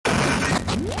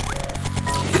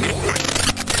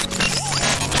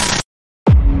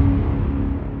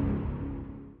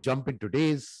jump in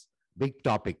today's big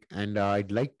topic. And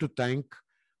I'd like to thank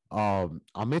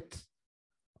Amit.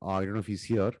 I don't know if he's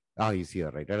here. He's here,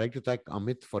 right? I'd like to thank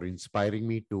Amit for inspiring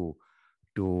me to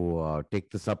take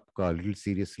this up a little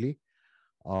seriously.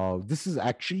 This is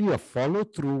actually a follow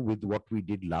through with what we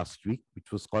did last week,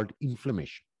 which was called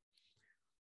inflammation.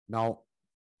 Now,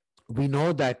 we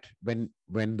know that when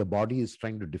the body is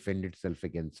trying to defend itself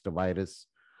against a virus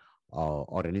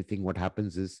or anything, what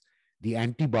happens is the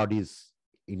antibodies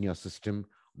in your system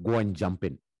go and jump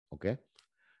in. Okay,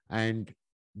 and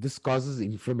this causes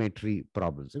inflammatory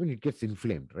problems. I mean, it gets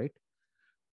inflamed, right?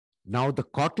 Now, the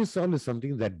cortisol is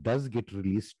something that does get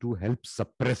released to help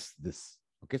suppress this.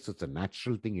 Okay, so it's a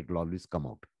natural thing, it will always come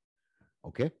out.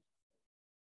 Okay,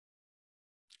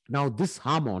 now this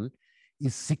hormone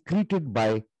is secreted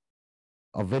by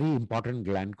a very important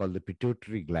gland called the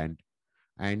pituitary gland,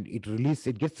 and it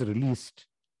gets released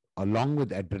along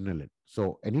with adrenaline.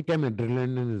 So anytime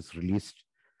adrenaline is released,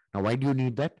 now why do you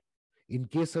need that? In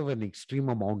case of an extreme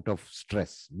amount of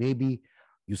stress, maybe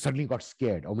you suddenly got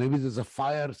scared, or maybe there's a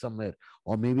fire somewhere,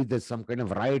 or maybe there's some kind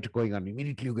of riot going on,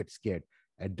 immediately you get scared.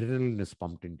 Adrenaline is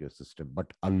pumped into your system,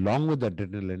 but along with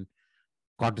adrenaline,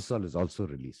 cortisol is also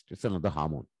released. It's another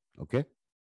hormone. Okay,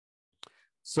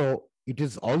 so it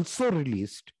is also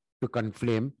released to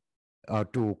conflame,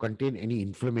 to contain any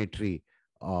inflammatory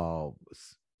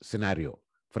scenario.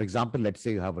 For example, let's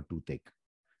say you have a toothache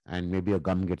and maybe a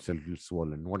gum gets a little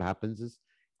swollen. What happens is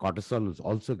cortisol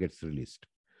also gets released.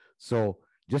 So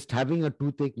just having a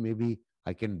toothache, maybe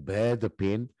I can bear the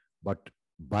pain, but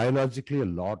biologically, a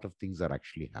lot of things are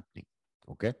actually happening.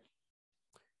 Okay.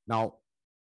 Now,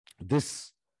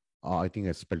 this, I think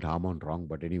I spelled hormone wrong,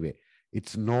 but anyway,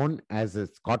 it's known as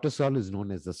cortisol is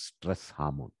known as a stress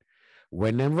hormone.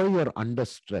 Whenever you're under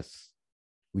stress,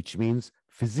 which means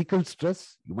physical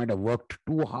stress, you might have worked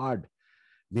too hard.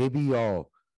 Maybe your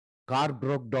car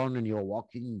broke down and you're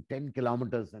walking 10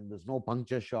 kilometers and there's no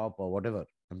puncture shop or whatever.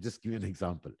 I'm just giving an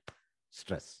example.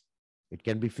 Stress. It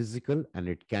can be physical and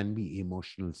it can be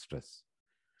emotional stress.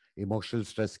 Emotional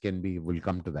stress can be, we'll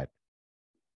come to that.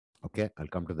 Okay, I'll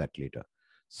come to that later.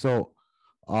 So,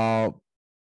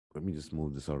 let me just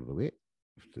move this out of the way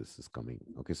if this is coming.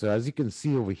 Okay, so as you can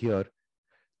see over here,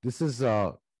 this is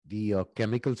the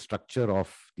chemical structure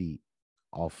of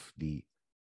the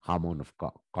hormone of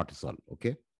cortisol.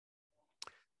 Okay,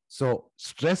 so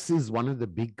stress is one of the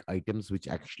big items which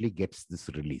actually gets this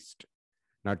released.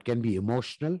 Now it can be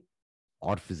emotional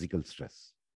or physical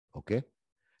stress. Okay,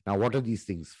 now what are these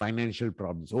things? Financial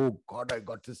problems. Oh God, I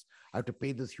got this. I have to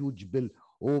pay this huge bill.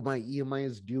 Oh, my EMI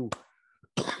is due.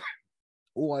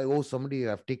 Oh, I owe somebody.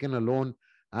 I've taken a loan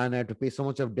and I have to pay so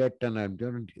much of debt, and I'm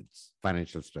doing it's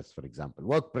financial stress, for example.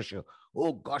 Work pressure.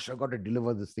 Oh gosh, I've got to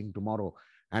deliver this thing tomorrow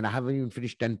and I haven't even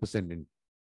finished 10% in.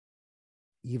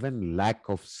 Even lack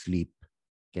of sleep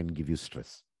can give you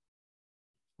stress.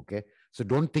 Okay, so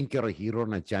don't think you're a hero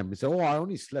and a champion. Say, oh, I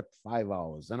only slept 5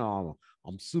 hours and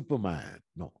I'm Superman.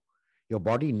 No, your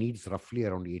body needs roughly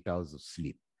around 8 hours of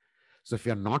sleep. So if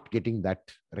you're not getting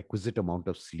that requisite amount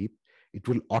of sleep, it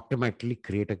will automatically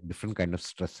create a different kind of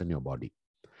stress in your body.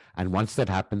 And once that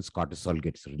happens, cortisol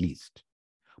gets released.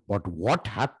 But what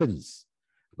happens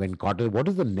when cortisol, what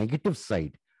is the negative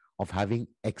side of having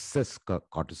excess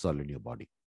cortisol in your body?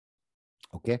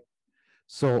 Okay.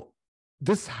 So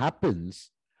this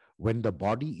happens when the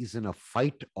body is in a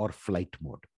fight or flight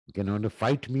mode. Okay. Now, the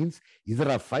fight means either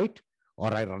I fight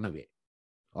or I run away,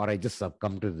 or I just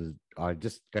succumb to this, or I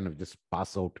just kind of just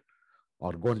pass out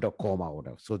or go into a coma or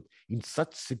whatever. So in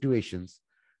such situations,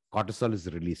 cortisol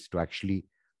is released to actually,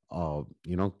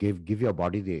 give your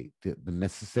body the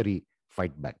necessary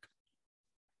fight back.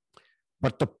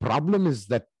 But the problem is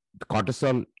that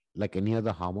cortisol, like any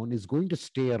other hormone, is going to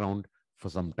stay around for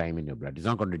some time in your blood. It's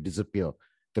not going to disappear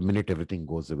the minute everything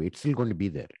goes away. It's still going to be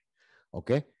there.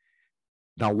 Okay.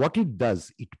 Now, what it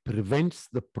does, it prevents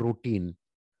the protein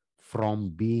from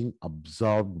being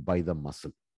absorbed by the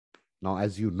muscle. Now,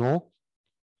 as you know,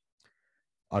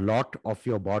 a lot of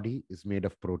your body is made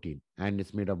of protein, and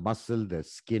it's made of muscle, there's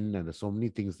skin, and there's so many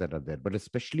things that are there. But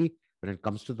especially when it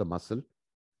comes to the muscle,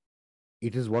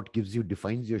 it is what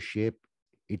defines your shape.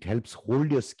 It helps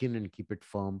hold your skin and keep it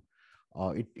firm.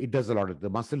 It does a lot of, the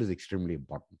muscle is extremely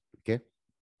important. Okay.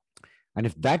 And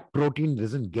if that protein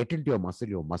doesn't get into your muscle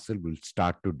will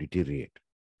start to deteriorate.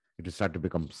 It will start to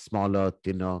become smaller,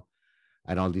 thinner,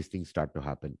 and all these things start to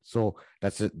happen. So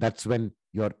that's when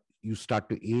you start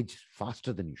to age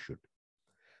faster than you should.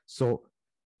 So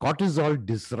cortisol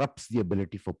disrupts the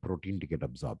ability for protein to get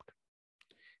absorbed.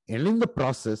 And in the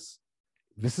process,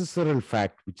 visceral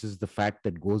fat, which is the fat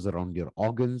that goes around your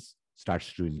organs,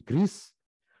 starts to increase.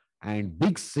 And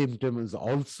big symptom is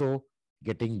also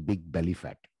getting big belly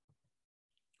fat.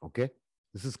 Okay,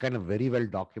 this is kind of very well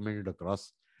documented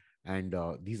across, and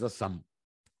these are some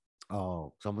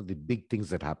of the big things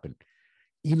that happen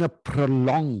in a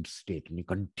prolonged state. And you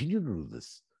continue to do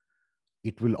this,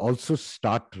 it will also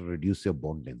start to reduce your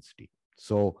bone density.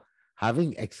 So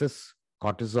having excess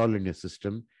cortisol in your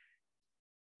system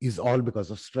is all because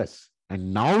of stress.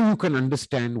 And now you can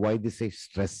understand why they say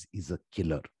stress is a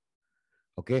killer.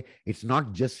 Okay, it's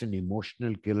not just an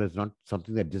emotional killer, it's not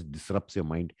something that just disrupts your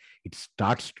mind, it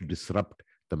starts to disrupt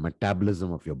the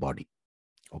metabolism of your body.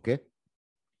 Okay,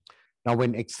 now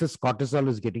when excess cortisol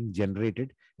is getting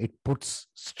generated, it puts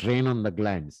strain on the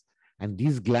glands, and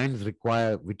these glands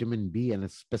require vitamin B, and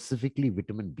specifically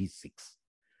vitamin B6.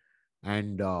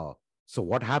 And so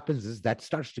what happens is that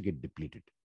starts to get depleted.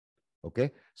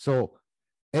 Okay, so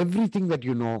everything that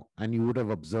you know and you would have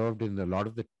observed in a lot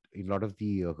of the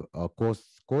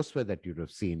courseware that you'd have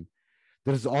seen,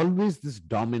 there's always this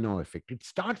domino effect. It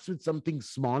starts with something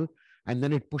small, and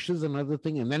then it pushes another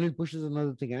thing, and then it pushes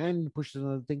another thing, and it pushes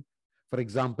another thing. For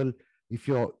example, if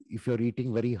you're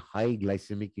eating very high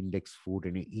glycemic index food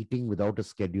and you're eating without a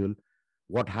schedule,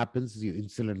 what happens is your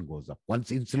insulin goes up.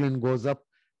 Once insulin goes up,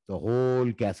 the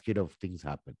whole cascade of things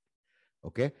happen.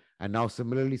 Okay, and now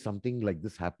similarly something like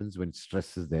this happens when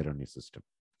stress is there on your system.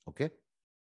 Okay,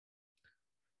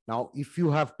 now if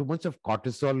you have too much of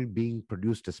cortisol being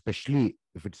produced, especially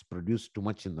if it's produced too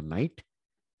much in the night,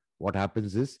 what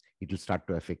happens is it will start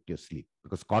to affect your sleep,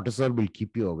 because cortisol will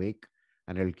keep you awake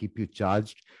and it'll keep you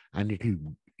charged, and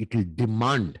it'll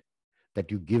demand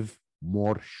that you give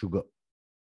more sugar.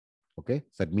 Okay,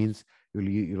 so that means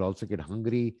you'll also get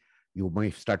hungry. You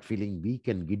might start feeling weak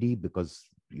and giddy because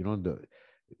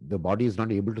the body is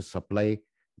not able to supply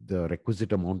the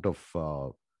requisite amount of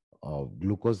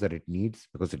glucose that it needs,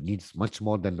 because it needs much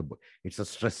more than it's a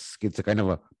stress, it's a kind of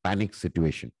a panic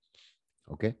situation.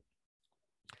 Okay,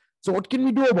 so what can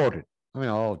we do about it? I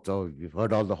mean, so you've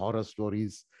heard all the horror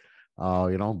stories.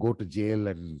 Go to jail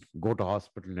and go to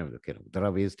hospital and everything. Okay, there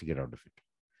are ways to get out of it.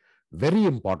 Very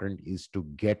important is to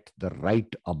get the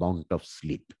right amount of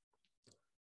sleep.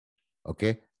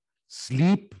 Okay,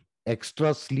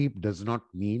 extra sleep does not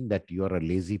mean that you are a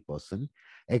lazy person.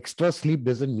 Extra sleep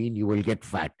doesn't mean you will get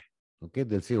fat. Okay,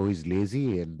 they'll say, oh, he's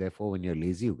lazy, and therefore when you're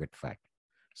lazy you get fat.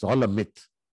 It's all a myth.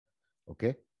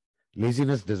 Okay,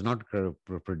 laziness does not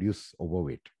produce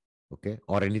overweight, okay,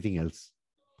 or anything else.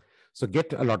 So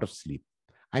get a lot of sleep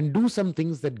and do some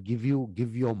things that give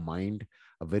your mind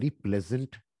a very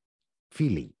pleasant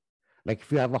feeling. Like if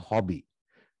you have a hobby,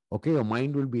 okay, your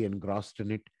mind will be engrossed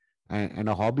in it, and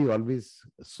a hobby always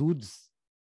soothes,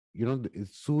 it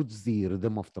soothes the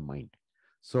rhythm of the mind.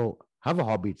 So have a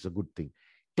hobby, it's a good thing.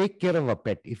 Take care of a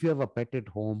pet. If you have a pet at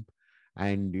home,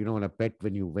 and when a pet,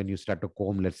 when you start to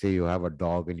comb, let's say you have a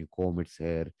dog and you comb its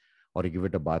hair or you give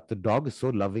it a bath, the dog is so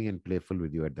loving and playful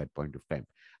with you at that point of time,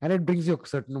 and it brings you a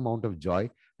certain amount of joy,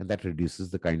 and that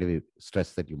reduces the kind of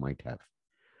stress that you might have.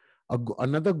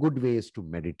 Another good way is to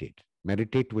meditate.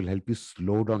 Meditate will help you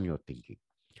slow down your thinking.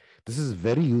 This is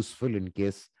very useful in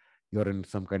case you're in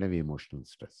some kind of emotional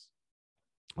stress.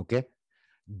 Okay,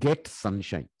 get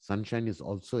sunshine. Sunshine is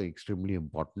also extremely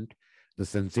important. The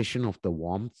sensation of the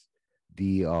warmth,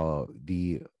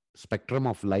 the spectrum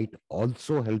of light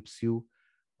also helps you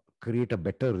create a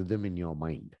better rhythm in your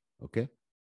mind. Okay,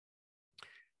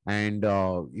 and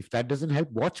if that doesn't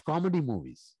help, watch comedy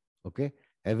movies. Okay,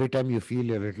 every time you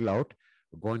feel a little out,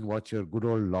 go and watch your good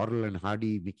old Laurel and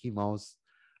Hardy, Mickey Mouse,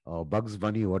 Bugs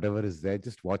Bunny, whatever is there.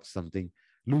 Just watch something.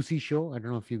 Lucy Show. I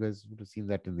don't know if you guys would have seen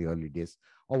that in the early days.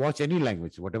 Or watch any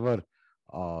language, whatever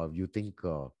you think.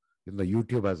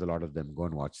 YouTube has a lot of them. Go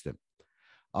and watch them.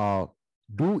 Uh,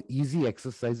 do easy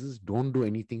exercises. Don't do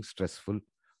anything stressful.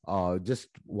 Just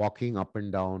walking up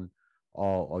and down,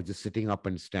 or just sitting up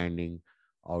and standing,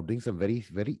 or doing some very,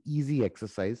 very easy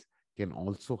exercise can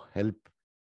also help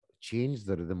change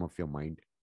the rhythm of your mind.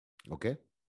 Okay.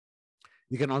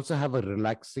 You can also have a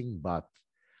relaxing bath.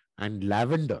 And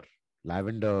lavender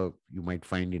you might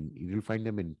find you'll find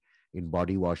them in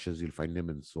body washes, you'll find them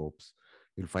in soaps,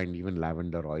 you'll find even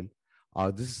lavender oil.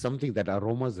 This is something that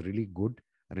aroma is really good,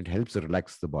 and it helps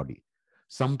relax the body.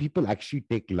 Some people actually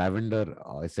take lavender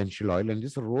essential oil and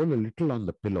just roll a little on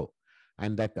the pillow,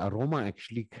 and that aroma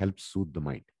actually helps soothe the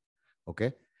mind.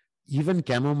 Okay, even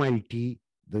chamomile tea,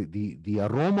 the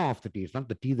aroma of the tea, it's not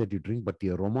the tea that you drink, but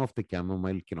the aroma of the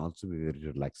chamomile can also be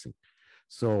very relaxing.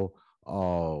 So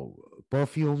uh,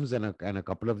 perfumes and a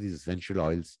couple of these essential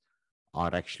oils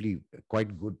are actually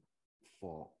quite good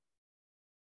for.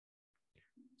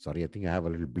 Sorry, I think I have a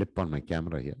little blip on my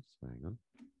camera here. So hang on.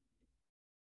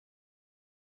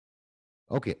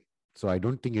 Okay. So I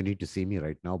don't think you need to see me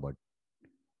right now, but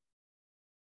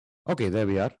okay, there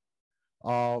we are.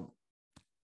 Uh,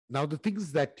 Now, the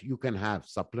things that you can have,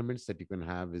 supplements that you can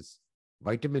have is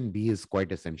vitamin B is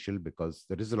quite essential because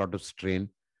there is a lot of strain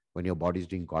when your body is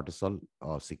doing cortisol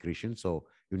secretion. So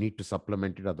you need to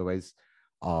supplement it. Otherwise,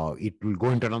 it will go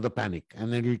into another panic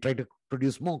and then it will try to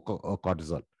produce more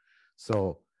cortisol.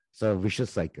 So it's a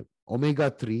vicious cycle. Omega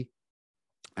 3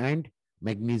 and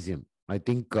magnesium. I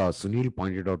think Sunil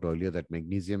pointed out earlier that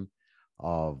magnesium,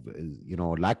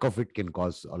 lack of it can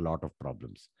cause a lot of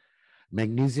problems.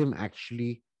 Magnesium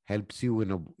actually helps you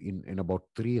in about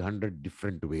 300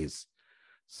 different ways.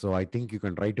 So I think you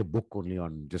can write a book only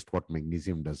on just what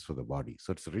magnesium does for the body.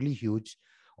 So it's really huge.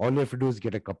 All you have to do is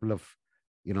get a couple of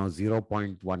zero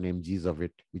point 0.1 mgs of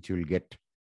it, which you'll get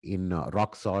in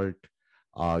rock salt.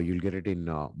 You'll get it in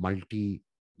multi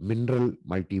mineral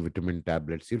multivitamin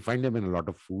tablets. You'll find them in a lot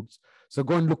of foods. So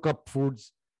go and look up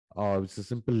foods. It's a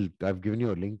simple, I've given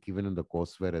you a link even in the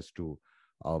courseware as to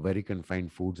where you can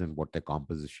find foods and what their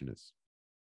composition is.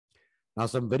 Now,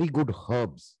 some very good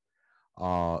herbs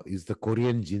is the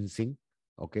Korean ginseng.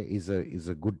 Okay, is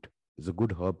a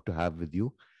good herb to have with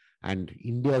you. And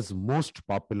India's most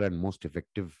popular and most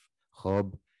effective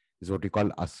herb is what we call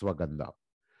ashwagandha.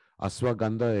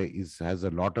 Ashwagandha has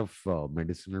a lot of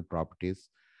medicinal properties,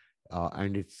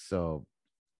 and it's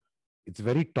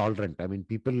very tolerant. I mean,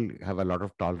 people have a lot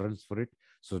of tolerance for it,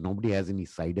 so nobody has any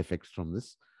side effects from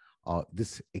this.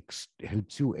 This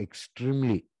helps you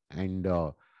extremely, and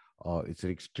it's an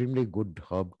extremely good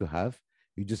herb to have.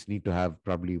 You just need to have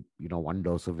probably one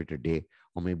dose of it a day,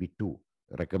 or maybe two.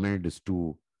 Recommended is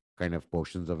two kind of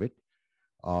portions of it.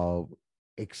 uh,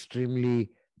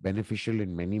 Extremely beneficial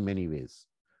in many, many ways.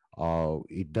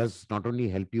 It does not only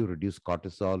help you reduce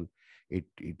cortisol, it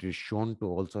is shown to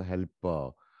also help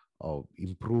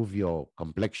improve your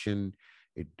complexion.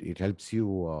 It helps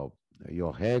you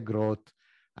your hair growth,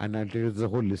 and there's a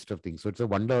whole list of things. So it's a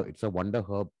wonder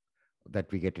herb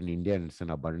that we get in India, and it's in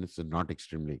abundance and not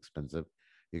extremely expensive.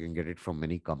 You can get it from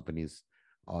many companies.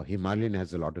 Himalayan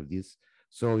has a lot of these.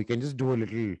 So you can just do a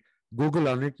little Google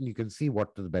on it and you can see what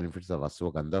are the benefits of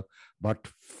ashwagandha. But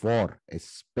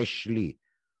especially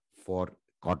for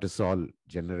cortisol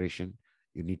generation,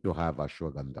 you need to have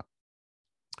ashwagandha.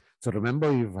 So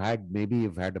remember, you've had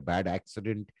a bad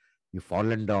accident, you've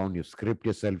fallen down, you've scraped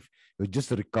yourself, you're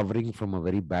just recovering from a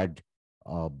very bad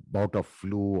bout of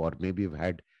flu, or maybe you've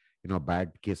had a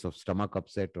bad case of stomach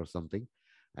upset or something,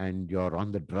 and you're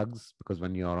on the drugs, because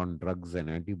when you're on drugs and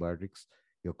antibiotics,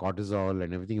 your cortisol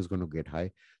and everything is going to get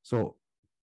high. So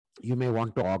you may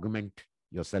want to augment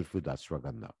yourself with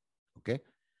ashwagandha. Okay.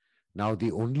 Now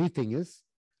the only thing is,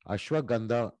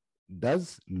 ashwagandha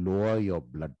does lower your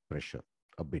blood pressure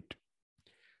a bit.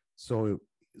 So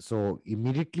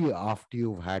immediately after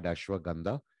you've had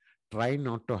ashwagandha, try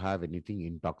not to have anything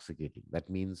intoxicating. That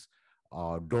means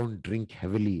don't drink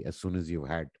heavily as soon as you've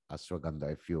had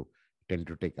ashwagandha if you tend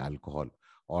to take alcohol,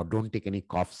 or don't take any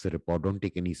cough syrup, or don't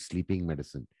take any sleeping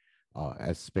medicine,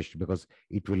 especially because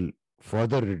it will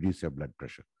further reduce your blood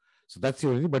pressure. So that's the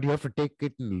only thing, but you have to take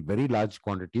it in very large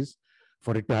quantities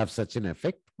for it to have such an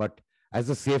effect. But as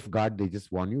a safeguard, they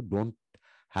just warn you, don't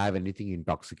have anything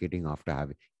intoxicating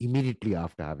immediately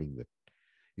after having it.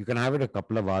 You can have it a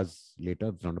couple of hours later,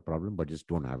 it's not a problem, but just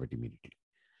don't have it immediately.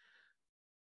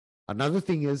 Another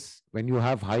thing is, when you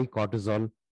have high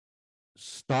cortisol,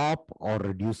 stop or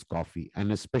reduce coffee,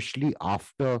 and especially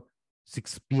after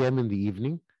 6 p.m. in the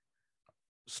evening,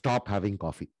 stop having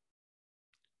coffee,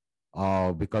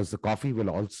 because the coffee will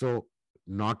also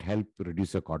not help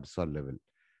reduce your cortisol level.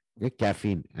 Okay,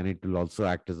 caffeine, and it will also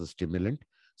act as a stimulant.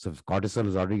 So if cortisol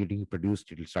is already getting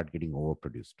produced, it will start getting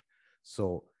overproduced.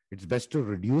 So it's best to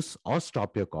reduce or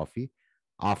stop your coffee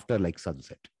after like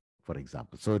sunset, for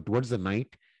example. So towards the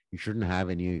night, you shouldn't have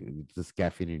any this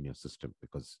caffeine in your system,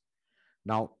 because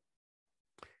now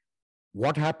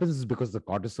what happens is, because the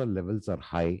cortisol levels are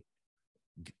high,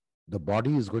 the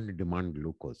body is going to demand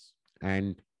glucose,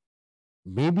 and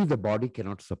maybe the body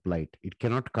cannot supply it. It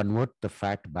cannot convert the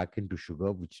fat back into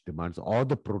sugar, which demands all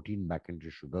the protein back into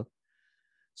sugar.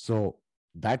 So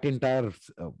that entire,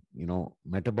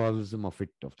 metabolism of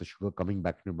the sugar coming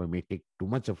back into may take too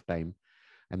much of time,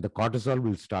 and the cortisol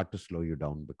will start to slow you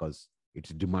down because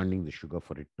it's demanding the sugar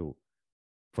for it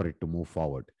to move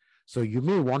forward. So you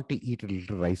may want to eat a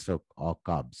little rice or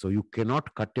carbs. So you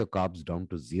cannot cut your carbs down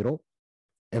to zero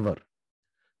ever.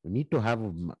 You need to have,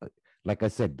 like I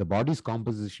said, the body's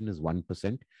composition is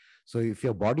 1%. So if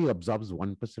your body absorbs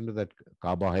 1% of that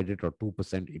carbohydrate or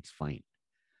 2%, it's fine.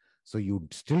 So you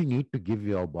still need to give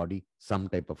your body some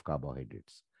type of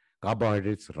carbohydrates.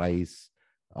 Carbohydrates, rice,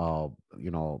 uh,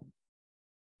 you know,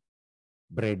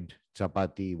 bread,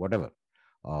 chapati, whatever.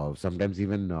 Sometimes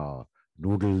even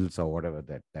noodles or whatever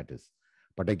that is.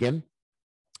 But again,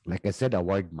 like I said,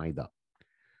 avoid maida.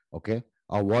 Okay,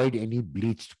 avoid any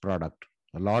bleached product.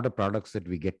 A lot of products that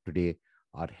we get today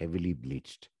are heavily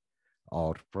bleached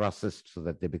or processed so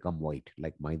that they become white,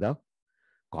 like maida,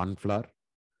 corn flour,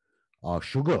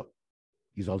 sugar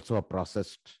is also a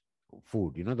processed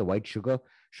food. You know, the white sugar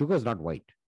is not white.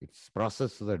 It's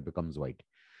processed so that it becomes white.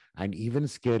 And even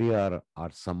scarier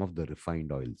are some of the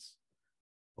refined oils.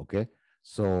 Okay.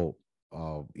 So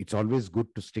it's always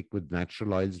good to stick with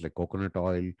natural oils like coconut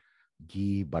oil,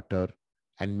 ghee, butter,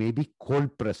 and maybe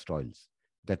cold pressed oils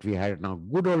that we had now.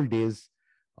 Good old days,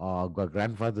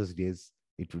 grandfather's days,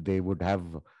 they would have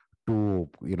two,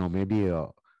 maybe a,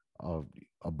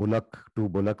 a bullock, two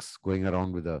bullocks going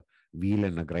around with a wheel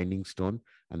and a grinding stone,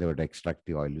 and they would extract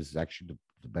the oil. This is actually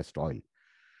the best oil.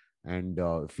 And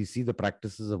if we see the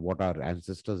practices of what our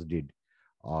ancestors did,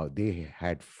 they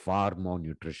had far more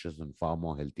nutritious and far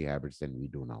more healthy habits than we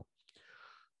do now.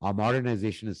 Our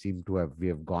modernization has seemed to have, we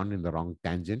have gone in the wrong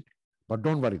tangent, but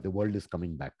don't worry, the world is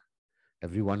coming back.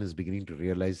 Everyone is beginning to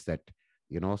realize that,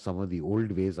 some of the old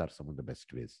ways are some of the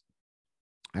best ways.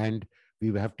 And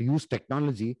we have to use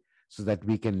technology so that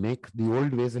we can make the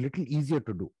old ways a little easier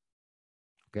to do.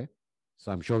 Okay.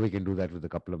 So I'm sure we can do that with a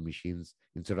couple of machines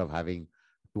instead of having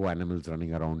two animals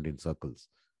running around in circles.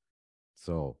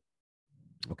 So,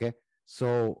 okay.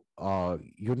 So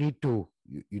you need to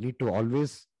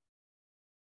always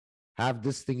have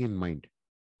this thing in mind.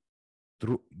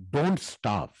 Don't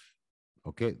starve.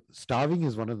 Okay, starving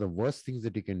is one of the worst things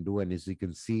that you can do, and as you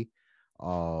can see,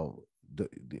 uh,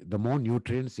 the more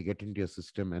nutrients you get into your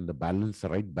system and the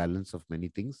right balance of many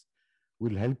things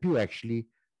will help you actually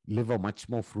live a much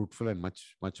more fruitful and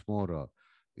much more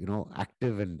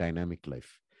active and dynamic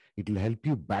life. It will help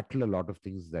you battle a lot of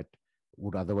things that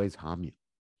would otherwise harm you.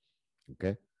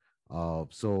 Okay.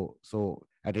 So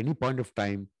at any point of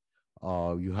time,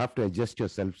 you have to adjust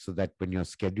yourself so that when you're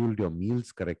scheduled your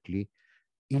meals correctly,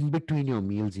 in between your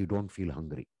meals you don't feel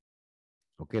hungry.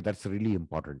 Okay, that's really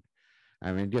important.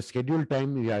 And when your scheduled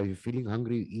time, you're feeling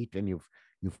hungry, you eat, and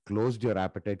you've closed your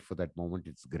appetite for that moment.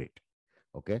 It's great.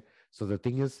 Okay, so the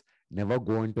thing is, never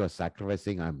go into a sacrifice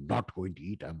saying, I'm not going to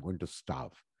eat, I'm going to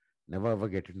starve. Never ever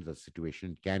get into the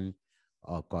situation. It can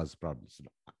cause problems.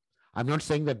 I'm not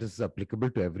saying that this is applicable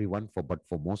to everyone, but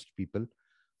for most people,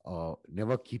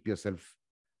 never keep yourself,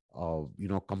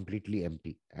 completely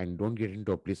empty, and don't get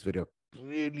into a place where you're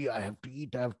really, I have to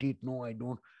eat, I have to eat. No, I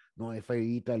don't. No, if I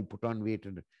eat, I'll put on weight.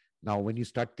 And now, when you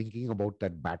start thinking about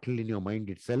that battle in your mind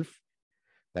itself,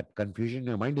 that confusion in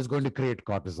your mind is going to create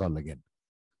cortisol again.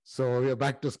 So you're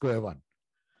back to square one.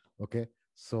 Okay.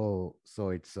 So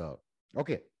it's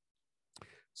okay.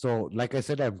 So, like I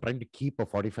said, I'm trying to keep a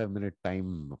 45-minute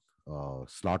time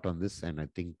slot on this, and I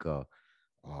think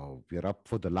we're up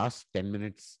for the last 10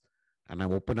 minutes, and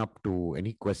I'm open up to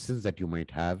any questions that you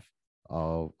might have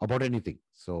about anything.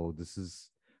 So,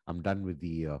 I'm done with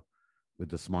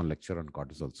the small lecture on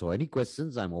cortisol. So, any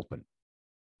questions, I'm open.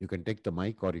 You can take the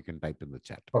mic or you can type in the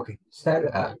chat. Okay,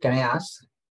 sir, can I ask?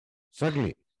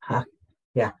 Certainly.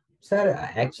 Yeah, sir,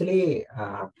 actually,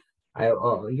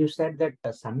 you said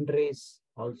that sun rays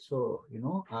also,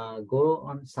 go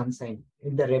on sunshine.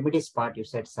 In the remedies part, you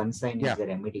said sunshine Yeah. is a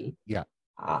remedy. Yeah.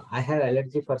 I have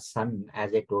allergy for sun,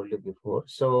 as I told you before.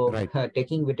 So Right.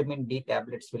 taking vitamin D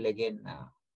tablets will again,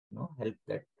 help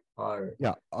that,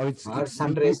 Yeah. or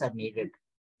sun rays are needed.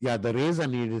 Yeah, the rays are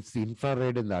needed. It's the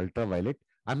infrared and the ultraviolet.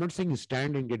 I'm not saying you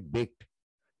stand and get baked.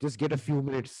 Just get a few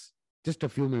minutes, just a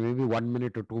few minutes, maybe 1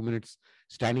 minute or 2 minutes,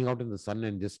 standing out in the sun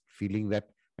and just feeling that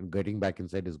and getting back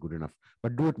inside is good enough.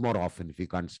 But do it more often if you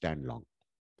can't stand long.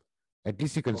 At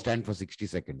least you can stand Okay. for 60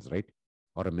 seconds, right?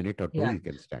 Or a minute or two, Yeah, you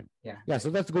can stand. yeah, Yeah, so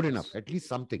that's good that enough. is. At least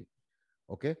something.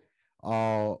 Okay.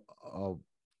 Uh, uh,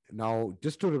 Now,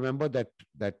 just to remember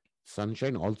that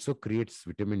sunshine also creates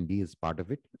vitamin D as part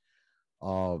of it.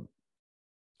 Uh,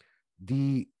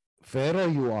 the fairer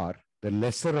you are, the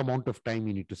lesser amount of time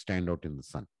you need to stand out in the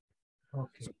sun. So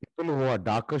Okay. people who are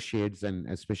darker shades, and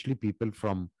especially people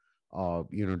from,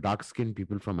 dark skinned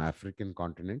people from African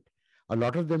continent, a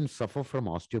lot of them suffer from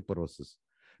osteoporosis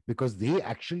because they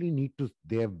actually need to,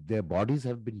 their bodies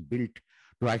have been built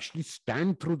to actually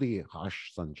stand through the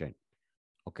harsh sunshine.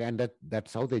 Okay. And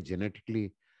that's how they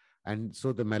genetically, and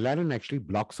so the melanin actually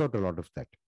blocks out a lot of that.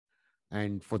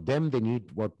 And for them, they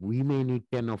need what we may need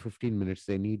 10 or 15 minutes,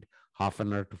 they need half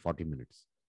an hour to 40 minutes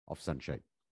of sunshine.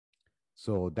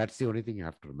 So that's the only thing you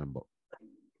have to remember.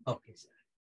 Okay, sir.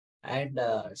 And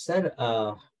sir,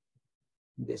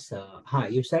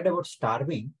 you said about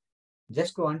starving.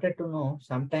 just wanted to know,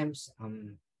 sometimes I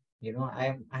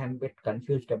am a bit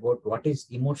confused about what is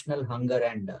emotional hunger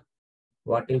and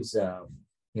what is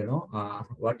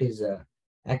what is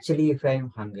actually if I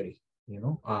am hungry,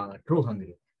 true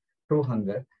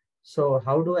hunger. So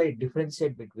how do I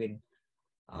differentiate between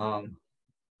um,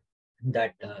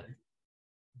 that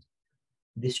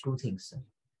these two things?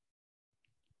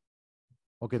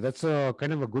 Okay, that's a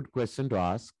kind of a good question to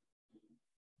ask.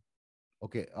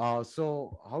 Okay,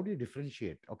 so how do you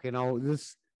differentiate? Okay, now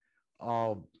this,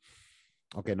 uh,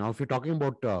 okay, now if you're talking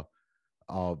about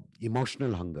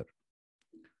emotional hunger,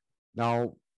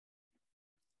 now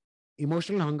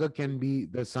emotional hunger can be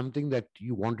there's something that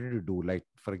you wanted to do. Like,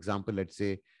 for example, let's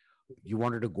say you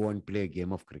wanted to go and play a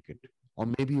game of cricket, or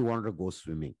maybe you wanted to go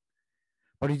swimming,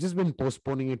 but you've just been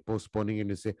postponing, and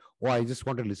you say, "Oh, I just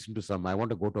want to listen to some. I want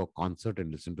to go to a concert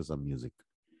and listen to some music."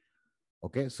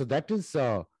 Okay, so that is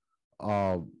uh,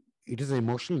 it is an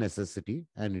emotional necessity,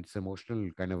 and it's emotional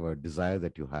kind of a desire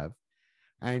that you have.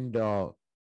 And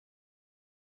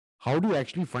how do you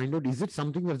actually find out? Is it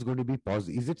something that's going to be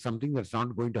positive? Is it something that's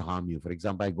not going to harm you? For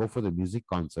example, I go for the music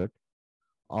concert.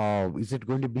 Is it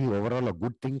going to be overall a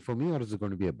good thing for me, or is it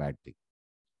going to be a bad thing?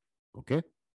 Okay.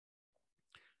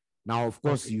 Now, of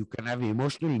course, Okay. you can have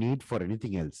emotional need for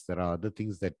anything else. There are other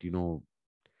things that,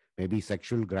 maybe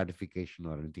sexual gratification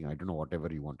or anything. I don't know,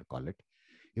 whatever you want to call it.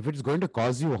 If it's going to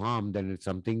cause you harm, then it's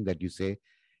something that you say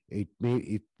it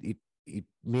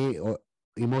may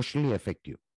emotionally affect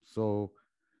you. So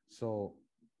so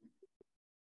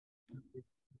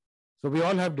we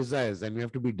all have desires, and we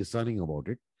have to be discerning about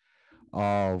it.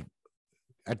 Uh,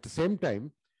 at the same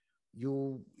time,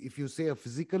 if you say a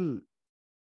physical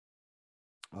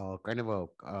kind of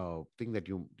a thing that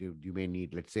you may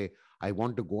need. Let's say I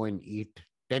want to go and eat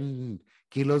 10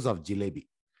 kilos of jalebi.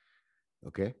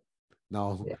 Okay.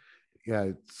 Now, Yeah.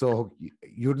 yeah. So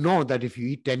you know that if you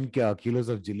eat 10 kilos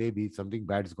of jalebi, something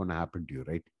bad is going to happen to you,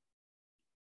 right?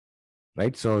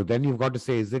 Right. So then you've got to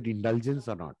say, is it indulgence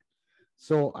or not?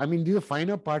 So, I mean, these are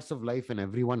finer parts of life, and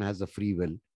everyone has a free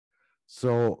will.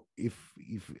 So if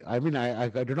I mean, I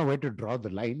don't know where to draw the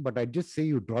line, but I just say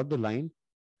you draw the line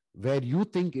where you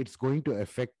think it's going to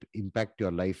impact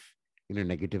your life in a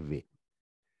negative way.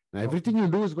 Now, Okay. everything you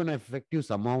do is going to affect you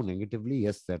somehow negatively.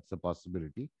 Yes, that's a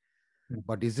possibility. Mm.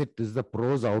 But is the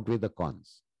pros outweigh the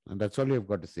cons? And that's all you've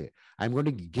got to say. I'm going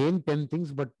to gain 10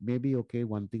 things, but maybe, okay,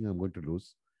 one thing I'm going to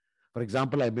lose. For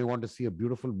example, I may want to see a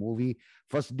beautiful movie,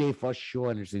 first day, first show,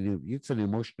 and it's an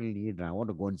emotional need, and I want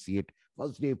to go and see it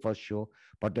first day, first show,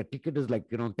 but the ticket is like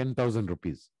 10,000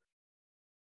 rupees.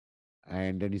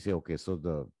 And then you say, okay,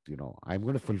 so I'm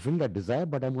going to fulfill that desire,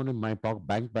 but my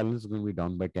bank balance is going to be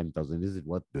down by 10,000. Is it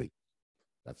worth doing?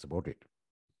 That's about it.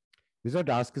 You have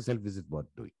to ask yourself, is it worth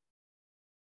doing?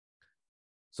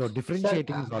 So Sir,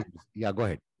 differentiating is all. Yeah, go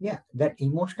ahead. yeah, that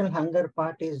emotional hunger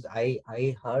part is, I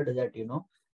heard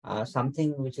that,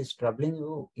 something which is troubling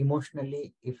you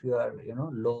emotionally, if you are,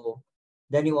 low,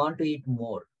 then you want to eat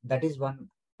more. That is one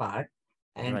part.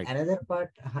 And Right.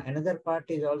 another part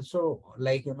is also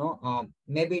like,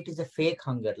 maybe it is a fake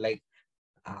hunger, like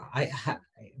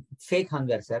fake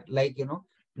hunger, sir. Like,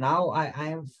 now I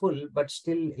am full, but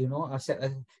still,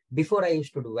 before I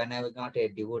used to do, when I was not a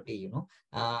devotee,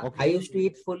 I Okay. used to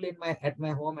eat full at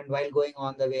my home, and while going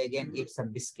on the way again, eat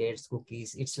some biscuits,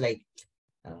 cookies. It's like,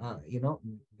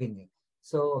 binging.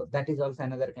 So that is also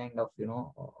another kind of,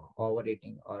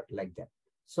 overeating or like that.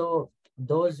 So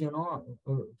those,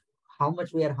 how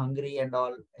much we are hungry and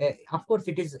all. Of course,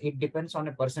 it depends on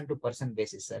a person to person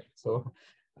basis, sir. So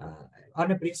uh,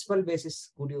 on a principal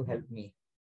basis, could you help me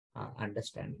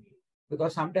understand?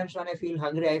 Because sometimes when I feel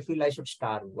hungry, I feel I should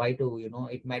starve. Why do,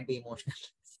 it might be emotional.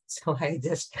 So I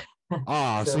just,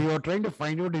 So so you're trying to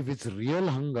find out if it's real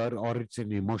hunger or it's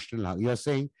an emotional hunger. You're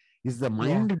saying, is the yeah,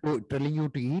 mind telling you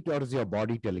to eat, or is your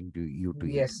body telling you to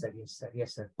eat? yes, sir, yes, sir,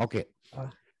 yes, sir. Okay. Uh,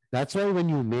 That's why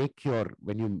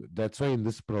that's why in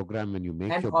this program, when you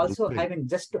make And your also, I blueprint, mean,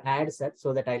 just to add, sir,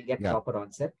 so that I'll get yeah, proper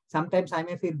answer. Sometimes I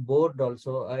may feel bored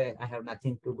also. I have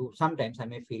nothing to do. Sometimes I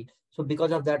may feel. So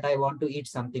because of that, I want to eat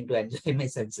something to enjoy my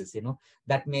senses,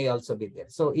 that may also be there.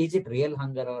 So is it real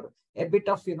hunger or a bit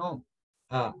of,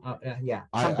 yeah,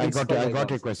 some I principle wise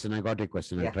got a also. question. I got a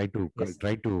question. I'll Yeah. Yes.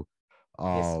 try to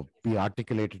Yes. be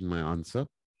articulated in my answer.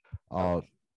 Uh, Okay.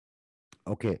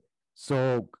 okay.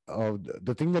 So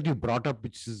the thing that you brought up,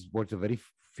 which is what's a very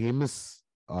famous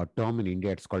term in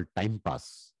India, it's called time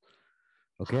pass.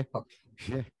 Okay. Okay.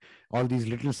 Yeah. All these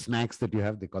little snacks that you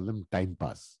have, they call them time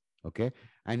pass. Okay.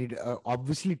 And it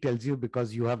obviously tells you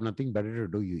because you have nothing better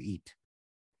to do, you eat.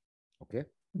 Okay.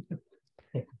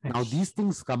 Now these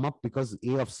things come up because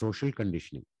A, of social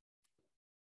conditioning.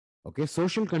 Okay,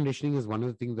 social conditioning is one of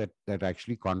the things that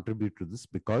actually contribute to this,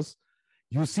 because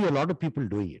you see a lot of people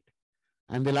doing it,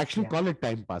 and they'll actually Yeah. call it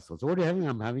time pass. So what are you having?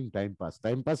 I'm having time pass.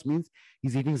 Time pass means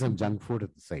he's eating some junk food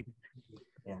at the side.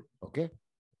 Yeah. Okay.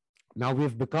 Now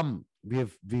we've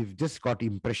just got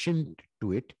impression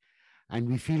to it, and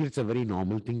we feel it's a very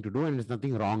normal thing to do, and there's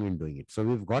nothing wrong in doing it. So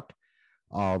we've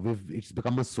it's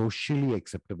become a socially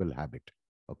acceptable habit.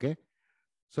 Okay.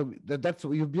 So that's,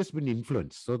 you've just been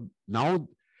influenced. So now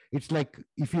it's like,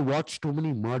 if you watch too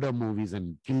many murder movies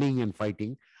and killing and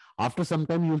fighting, after some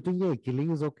time you'll think, hey,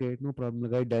 killing is okay, no problem. The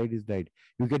guy died, is died.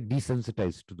 You get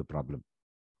desensitized to the problem.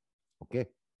 Okay.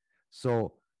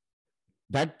 So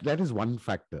that is one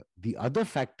factor. The other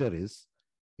factor is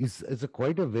a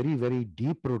quite a very, very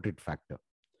deep rooted factor.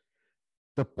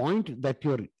 The point that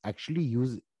you're actually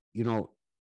you know,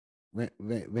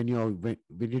 when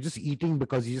you're just eating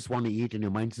because you just want to eat, and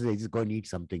your mind says, hey, just go and eat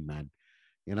something, man.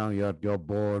 You're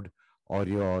bored, or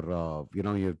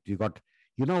you got,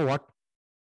 you know what,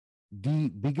 the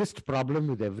biggest problem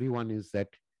with everyone is that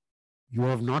you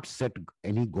have not set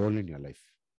any goal in your life.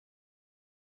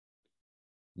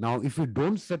 Now, if you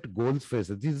don't set goals for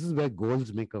yourself, this is where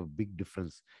goals make a big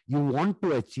difference. You want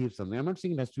to achieve something. I'm not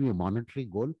saying it has to be a monetary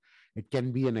goal. It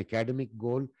can be an academic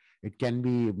goal. It can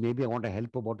be, maybe I want to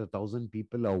help about 1,000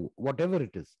 people, or whatever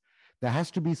it is. There has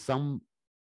to be some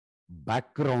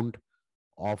background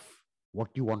of what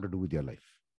you want to do with your life.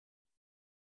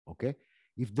 Okay.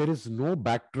 If there is no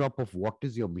backdrop of what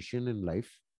is your mission in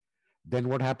life, then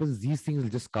what happens? These things will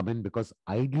just come in, because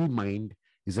idle mind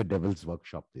is a devil's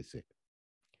workshop, they say.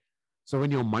 So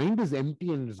when your mind is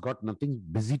empty and it's got nothing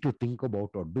busy to think about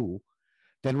or do,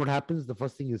 then what happens? The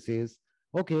first thing you say is,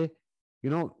 okay, you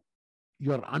know,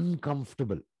 you're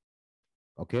uncomfortable.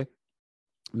 Okay.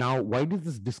 Now, why does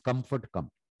this discomfort come?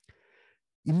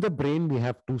 In the brain, we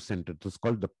have two centers. It's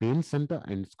called the pain center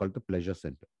and it's called the pleasure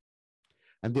center.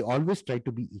 And they always try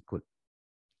to be equal.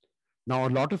 Now, a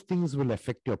lot of things will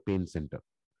affect your pain center.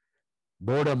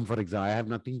 Boredom, for example, I have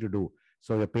nothing to do.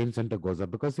 So your pain center goes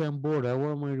up because, hey, I'm bored. What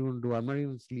am I going to do? I'm not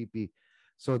even sleepy.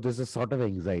 So there's a sort of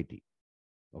anxiety.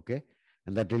 Okay.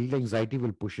 And that little anxiety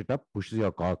will push it up, pushes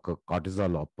your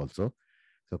cortisol up also.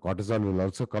 So cortisol will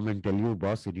also come and tell you,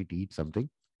 boss, you need to eat something.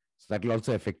 So that will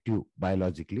also affect you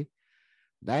biologically.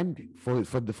 And for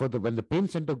the when the pain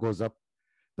center goes up,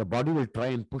 the body will try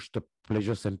and push the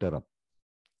pleasure center up.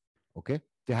 Okay.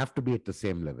 They have to be at the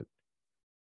same level.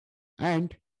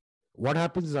 And what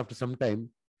happens is, after some time,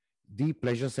 the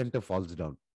pleasure center falls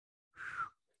down,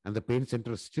 and the pain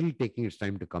center is still taking its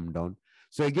time to come down.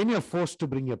 So again, you're forced to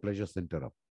bring your pleasure center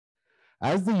up.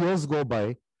 As the years go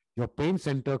by, your pain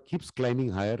center keeps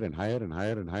climbing higher and higher and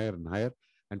higher and higher and higher,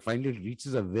 and finally it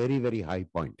reaches a very, very high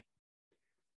point.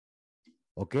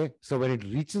 Okay. So when it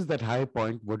reaches that high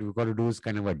point, what we've got to do is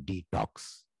kind of a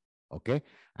detox. Okay.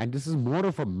 And this is more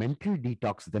of a mental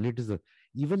detox than it is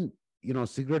even,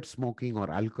 cigarette smoking or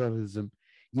alcoholism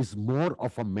is more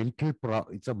of a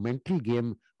it's a mental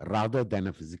game rather than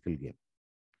a physical game.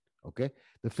 Okay.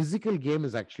 The physical game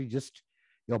is actually just,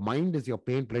 your mind is your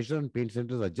pain, pleasure, and pain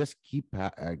centers are just keep,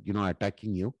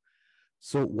 attacking you.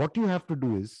 So what you have to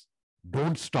do is,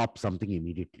 don't stop something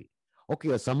immediately.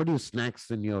 Okay, as somebody who snacks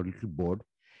and you're a little bored,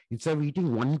 instead of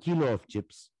eating 1 kilo of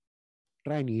chips,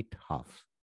 try and eat half.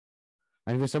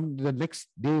 And the next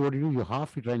day, what do? You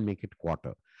half, you try and make it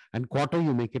quarter. And quarter,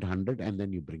 you make it 100, and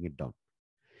then you bring it down.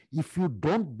 If you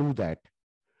don't do that,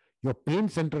 your pain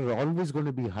center is always going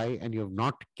to be high, and you have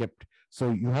not kept.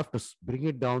 So you have to bring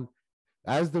it down.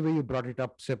 As the way you brought it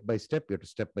up step by step, you have to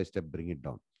step by step bring it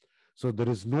down. So there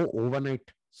is no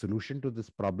overnight solution to this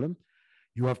problem.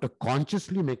 You have to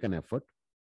consciously make an effort.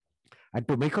 And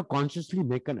to consciously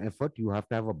make an effort, you have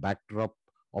to have a backdrop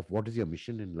of what is your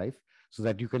mission in life, so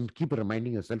that you can keep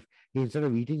reminding yourself, hey, instead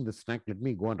of eating the snack, let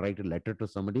me go and write a letter to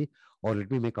somebody, or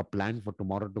let me make a plan for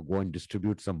tomorrow to go and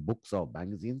distribute some books or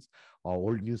magazines or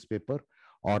old newspaper,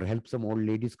 or help some old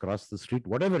ladies cross the street,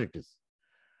 whatever it is.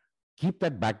 Keep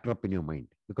that backdrop in your mind,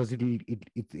 because it'll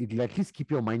at least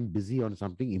keep your mind busy on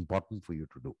something important for you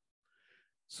to do.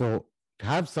 So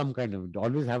have some kind of,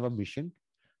 always have a mission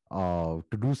to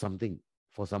do something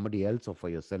for somebody else or for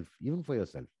yourself, even for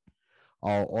yourself.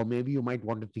 Or maybe you might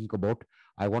want to think about,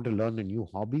 I want to learn a new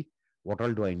hobby. What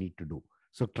all do I need to do?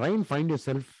 So try and find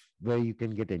yourself where you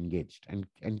can get engaged,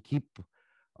 and keep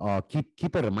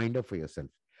a reminder for yourself.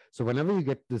 So whenever you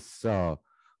get this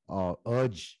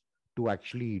urge to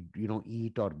actually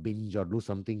eat or binge or do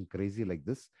something crazy like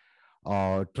this,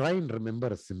 try and remember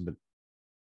a symbol.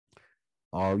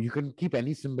 You can keep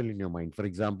any symbol in your mind. For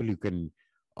example, you can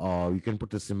put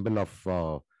the symbol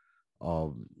of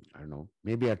I don't know,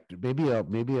 maybe a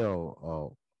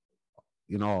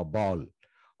a ball,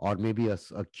 or maybe a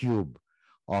cube,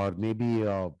 or maybe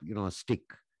a stick.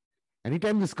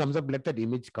 Anytime this comes up, let that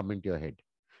image come into your head,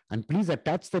 and please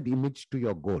attach that image to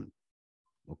your goal.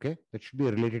 Okay, that should be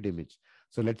a related image.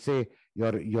 So let's say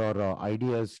your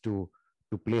idea is to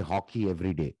play hockey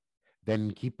every day.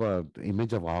 Then keep a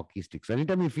image of a hockey stick. So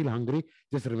anytime you feel hungry,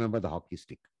 just remember the hockey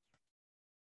stick.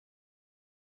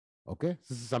 Okay,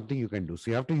 this is something you can do.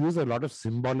 So you have to use a lot of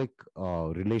symbolic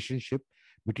relationship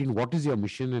between what is your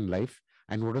mission in life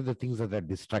and what are the things that are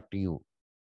distracting you,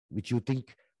 which you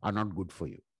think are not good for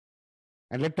you.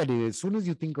 And let that, as soon as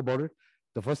you think about it,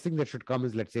 the first thing that should come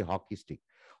is, let's say, hockey stick.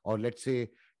 Or let's say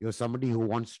you're somebody who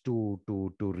wants to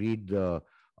read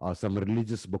some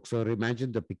religious books, or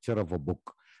imagine the picture of a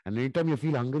book. And anytime you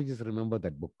feel hungry, just remember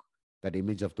that book, that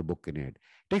image of the book in your head.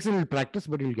 It takes a little practice,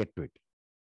 but you'll get to it.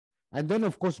 And then,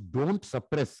 of course, don't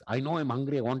suppress. I know I'm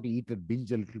hungry, I want to eat and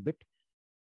binge a little bit.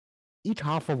 Eat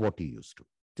half of what you used to.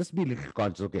 Just be a little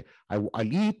conscious. Okay, I'll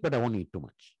eat, but I won't eat too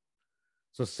much.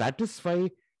 So satisfy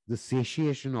the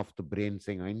satiation of the brain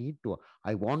saying,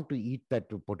 I want to eat that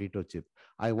potato chip.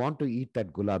 I want to eat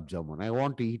that gulab jamun. I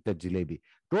want to eat that jalebi.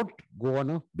 Don't go on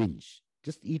a binge.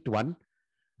 Just eat one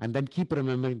and then keep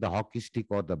remembering the hockey stick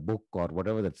or the book or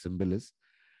whatever that symbol is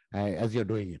as you're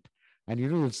doing it. And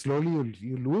you'll slowly,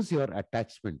 you lose your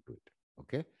attachment to it.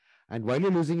 Okay. And while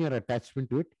you're losing your attachment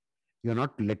to it, you're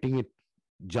not letting it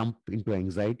jump into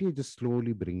anxiety, you're just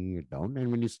slowly bringing it down.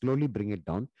 And when you slowly bring it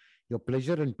down, your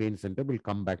pleasure and pain center will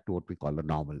come back to what we call a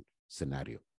normal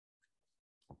scenario.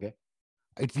 Okay.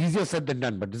 It's easier said than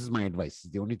done, but this is my advice.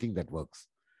 It's the only thing that works.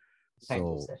 Thank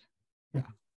you, sir. Yeah.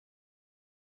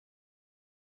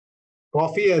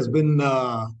 Coffee uh, has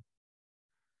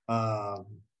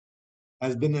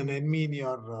been an enemy in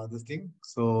your this thing.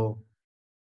 So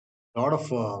a lot of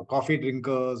coffee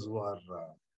drinkers who are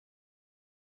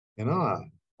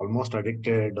almost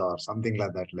addicted or something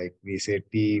like that. Like we say,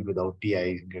 tea, without tea,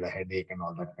 I get a headache and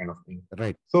all that kind of thing.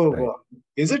 Right. So right.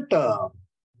 Is it a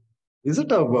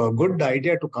good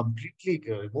idea to completely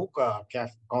remove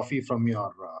coffee from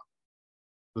your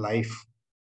life?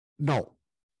 No,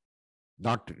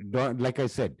 not like I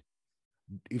said.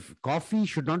 If coffee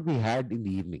should not be had in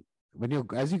the evening,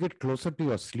 as you get closer to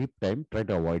your sleep time, try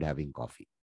to avoid having coffee.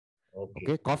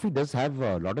 Okay. Coffee does have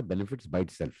a lot of benefits by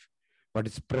itself, but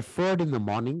it's preferred in the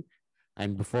morning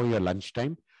and before your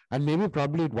lunchtime, and maybe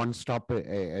probably at one stop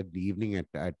at the evening at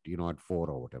 4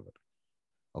 or whatever.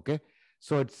 Okay.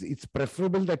 So it's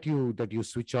preferable that you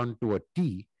switch on to a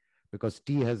tea, because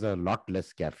tea has a lot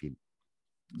less caffeine.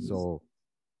 Yes. So,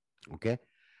 okay.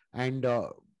 And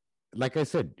like I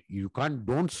said,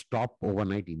 don't stop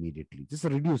overnight immediately. Just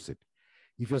reduce it.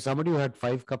 If you're somebody who had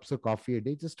 5 cups of coffee a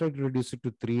day, just try to reduce it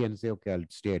to 3 and say, okay, I'll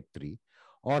stay at 3.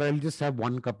 Or I'll just have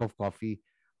 1 cup of coffee,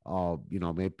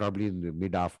 maybe probably in the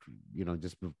mid after,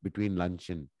 just between lunch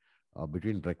and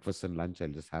between breakfast and lunch, I'll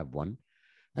just have 1.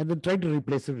 And then try to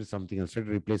replace it with something else. Try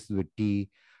to replace it with tea.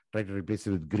 Try to replace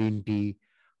it with green tea.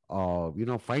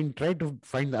 Try to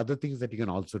find the other things that you can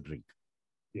also drink.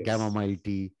 Yes. Chamomile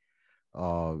tea.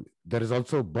 There is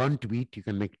also burnt wheat. You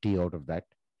can make tea out of that.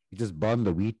 You just burn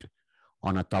the wheat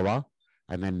on a tawa,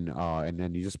 and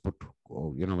then you just put,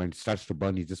 when it starts to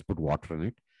burn, you just put water in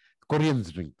it.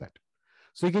 Koreans drink that.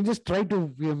 So you can just try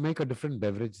to make a different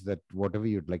beverage, that whatever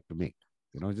you'd like to make,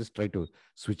 just try to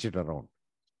switch it around.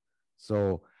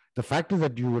 So the fact is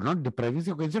that you are not depriving.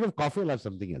 So instead of coffee, I'll have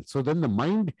something else. So then the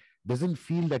mind doesn't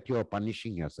feel that you are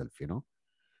punishing yourself,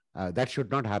 that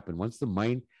should not happen. Once the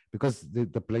mind, because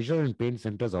the pleasure and pain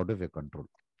center is out of your control,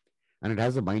 and it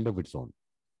has a mind of its own.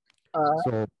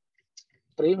 So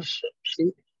Prem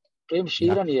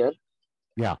Sheeran here.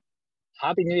 Yeah.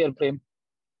 Happy New Year, Prem.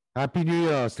 Happy New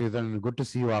Year, Sridhar. Good to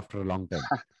see you after a long time.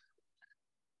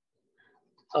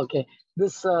 Okay.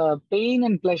 This pain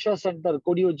and pleasure center,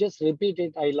 could you just repeat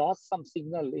it? I lost some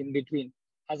signal in between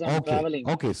as I'm traveling.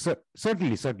 Okay,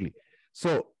 certainly.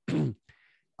 So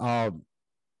our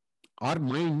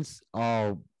minds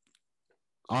are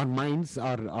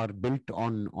built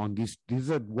on these. These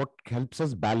are what helps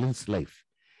us balance life.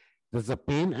 There's a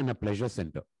pain and a pleasure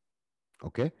center.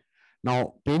 Okay.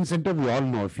 Now, pain center, we all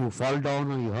know, if you fall down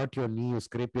or you hurt your knee, you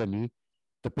scrape your knee,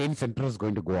 the pain center is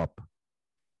going to go up.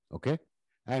 Okay.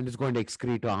 And it's going to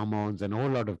excrete hormones, and a whole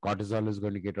lot of cortisol is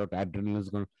going to get out, adrenaline is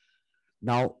going to.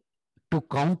 Now, to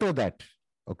counter that,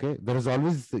 okay, there is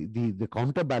always the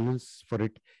counterbalance for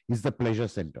it is the pleasure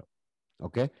center.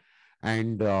 Okay.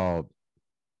 And a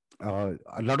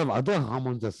lot of other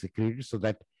hormones are secreted so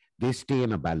that they stay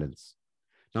in a balance.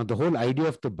 Now, the whole idea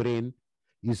of the brain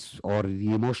or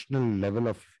the emotional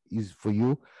level is for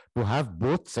you to have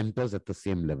both centers at the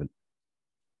same level.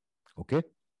 Okay.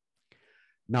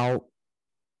 Now,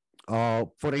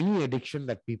 for any addiction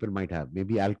that people might have,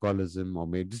 maybe alcoholism, or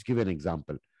maybe just give an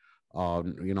example,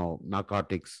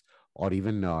 narcotics, or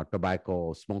even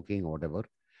tobacco, smoking, or whatever,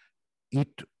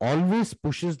 it always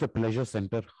pushes the pleasure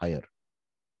center higher,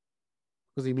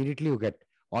 because immediately you get,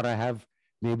 or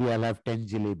maybe I'll have 10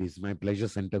 jalebis, my pleasure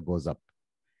center goes up.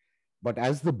 But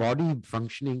as the body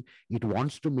functioning, it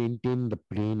wants to maintain the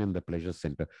pain and the pleasure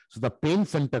center. So the pain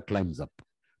center climbs up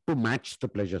to match the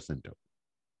pleasure center.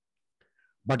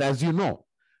 But as you know,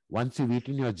 once you've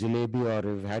eaten your jalebi, or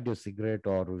you've had your cigarette,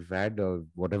 or you've had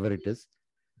whatever it is,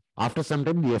 after some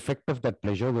time, the effect of that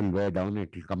pleasure will wear down,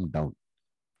 it will come down.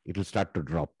 It will start to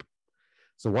drop.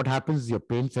 So what happens, your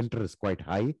pain center is quite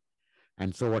high.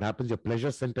 And so what happens, your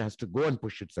pleasure center has to go and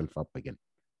push itself up again.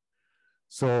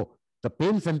 So the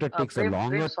pain center takes a Prem,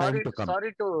 longer time sorry, to come.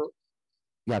 sorry to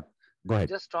Yeah, go ahead.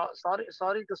 just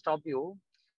sorry to stop you.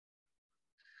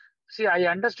 See, I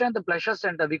understand the pleasure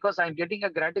center because I'm getting a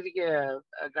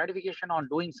gratification on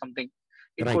doing something.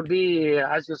 It could Right. be,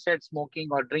 as you said, smoking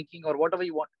or drinking or whatever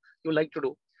you like to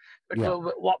do. But Yeah.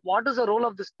 what is the role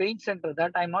of this pain center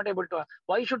that I'm not able to?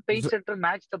 Why should pain So, center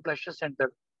match the pleasure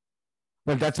center?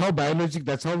 well, that's how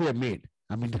we are made.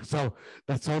 I mean, that's how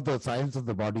the science of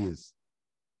the body is.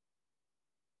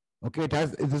 Okay,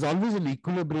 there's always an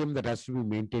equilibrium that has to be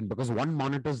maintained, because one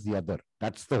monitors the other.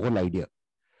 That's the whole idea.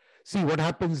 See what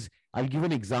happens. I'll give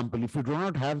an example. If you do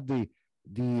not have the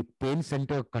pain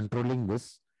center controlling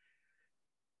this,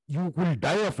 you will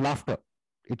die of laughter.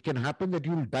 It can happen that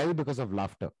you will die because of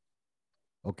laughter.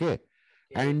 Okay. Okay.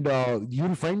 And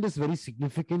you'll find this very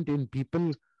significant in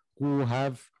people who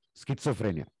have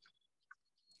schizophrenia.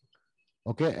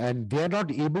 Okay. And they are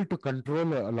not able to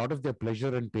control a lot of their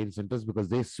pleasure and pain centers, because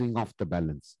they swing off the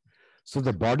balance. So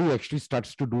the body actually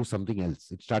starts to do something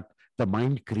else. The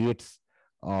mind creates,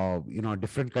 a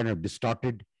different kind of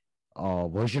distorted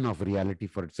version of reality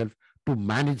for itself to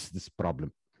manage this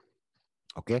problem.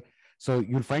 Okay. So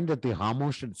you'll find that the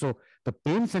hormone, so the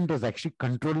pain center is actually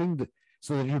controlling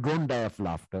so that you don't die of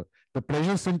laughter. The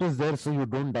pleasure center is there so you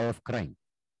don't die of crying.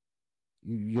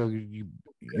 You're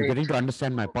Great. getting to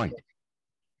understand my point. Okay.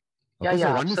 Okay. Yeah, So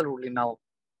yeah, one is, absolutely. Now,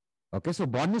 okay. So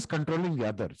one is controlling the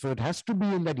other. So it has to be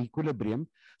in that equilibrium,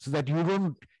 so that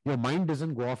your mind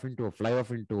doesn't fly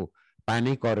off into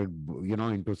panic, or,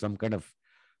 into some kind of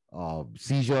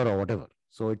seizure or whatever.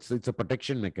 So it's a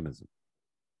protection mechanism.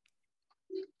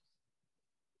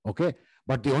 Okay.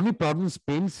 But the only problem is,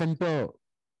 pain center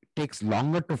takes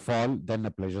longer to fall than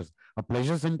a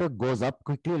pleasure center goes up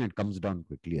quickly and it comes down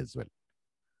quickly as well.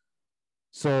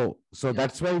 So yeah.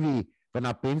 that's why when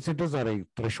our pain centers are a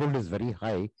threshold is very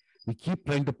high, we keep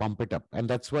trying to pump it up. And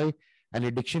that's why an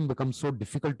addiction becomes so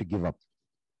difficult to give up.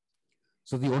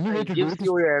 So the only way It to do gives it is,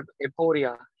 you a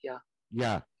euphoria. Yeah.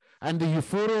 yeah. And the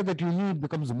euphoria that you need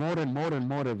becomes more and more and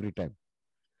more every time.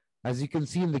 As you can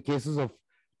see in the cases of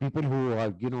people who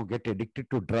are, get addicted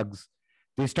to drugs,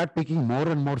 they start taking more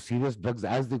and more serious drugs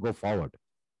as they go forward.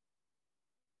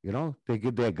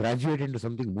 They graduate into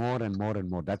something more and more and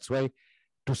more. That's why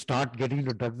to start getting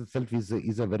into drugs itself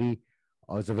is a very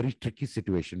tricky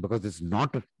situation, because it's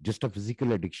not just a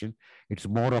physical addiction. It's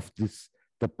more of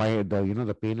the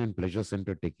pain and pleasure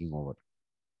center taking over.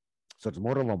 So it's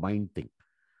more of a mind thing.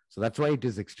 So that's why it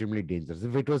is extremely dangerous.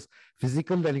 If it was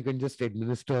physical, then you can just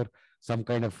administer some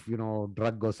kind of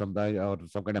drug, or some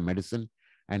kind of medicine,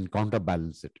 and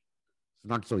counterbalance it. It's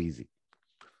not so easy.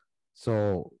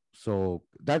 So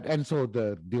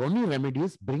the only remedy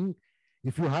is,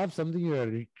 if you have something you are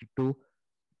addicted to,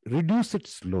 reduce it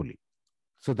slowly,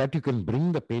 so that you can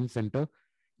bring the pain center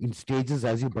in stages.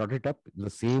 As you brought it up, in the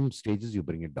same stages you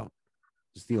bring it down.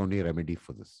 It's the only remedy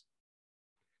for this.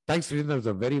 Thanks, Sridhar. It's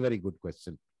a very, very good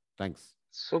question. Thanks.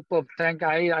 Superb.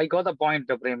 I got the point,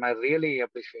 Prem. I really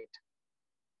appreciate.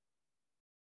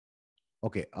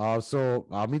 Okay. So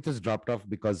Amit has dropped off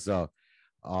because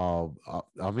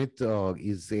Amit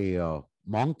is a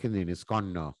monk in the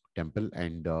ISKCON temple,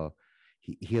 and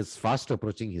he is fast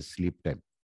approaching his sleep time.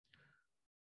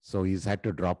 So he's had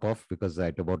to drop off, because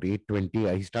at about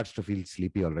 8:20, he starts to feel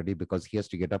sleepy already, because he has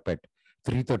to get up at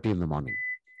 3:30 in the morning.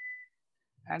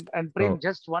 And Prem, So,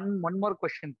 just one more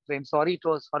question, Prem. Sorry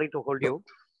to hold no, you.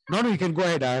 no, you can go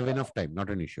ahead. I have enough time. Not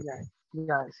an issue. Yeah,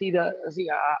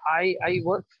 yeah. I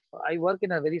work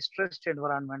in a very stressed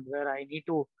environment where I need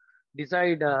to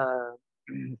decide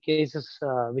cases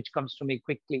which comes to me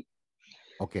quickly,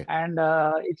 Okay. and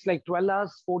it's like 12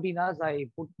 hours, 14 hours. I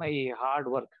put my hard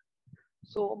work,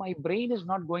 so my brain is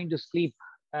not going to sleep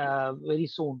very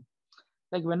soon.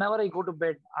 Like whenever I go to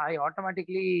bed, I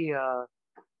automatically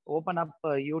open up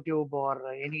YouTube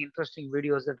or any interesting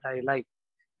videos that I like,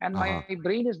 and my Uh-huh.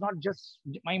 brain is not just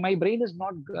my brain is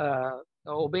not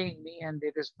obeying me, and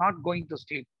it is not going to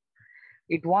sleep.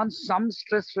 It wants some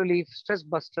stress relief, stress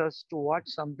busters to watch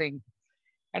something,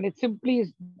 and it simply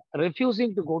is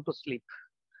refusing to go to sleep.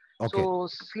 Okay. So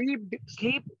sleep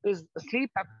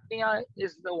apnea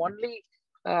is the only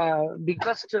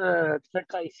biggest threat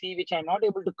I see, which I'm not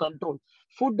able to control.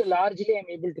 Food largely I'm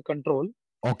able to control,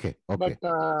 Okay. but Okay.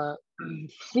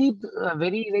 sleep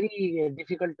very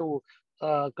difficult to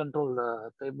control.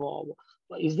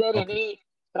 Is there Okay. any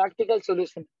practical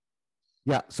solution?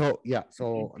 Yeah.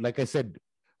 So like I said,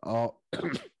 uh,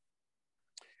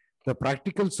 the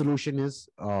practical solution is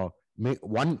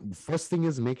first thing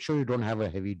is make sure you don't have a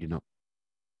heavy dinner.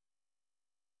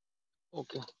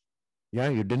 Okay. Yeah,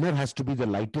 your dinner has to be the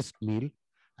lightest meal,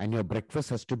 and your breakfast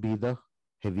has to be the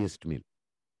heaviest meal.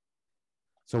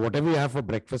 So whatever you have for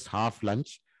breakfast, half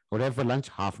lunch, whatever for lunch,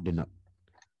 half dinner.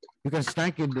 You can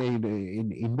snack in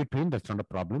between. That's not a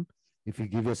problem. If you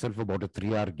give yourself about a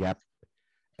 3 hour gap,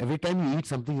 every time you eat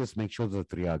something, just make sure there's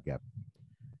a 3 hour gap.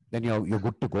 Then you're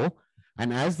good to go.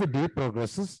 And as the day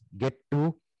progresses, get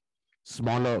to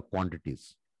smaller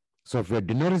quantities. So if your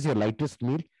dinner is your lightest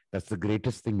meal, that's the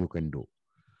greatest thing you can do.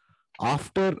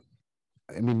 After,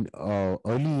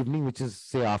 early evening, which is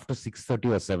say after 6:30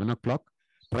 or 7 o'clock,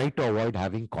 try to avoid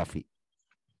having coffee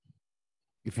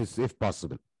if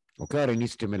possible. Okay, or any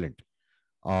stimulant.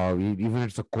 Even if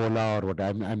it's a cola or what.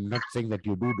 I'm not saying that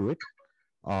you do it,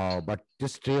 but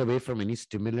just stay away from any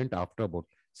stimulant after about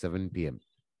 7 p.m.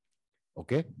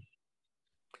 Okay.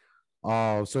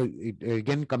 So it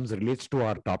again relates to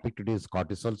our topic today is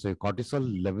cortisol. So your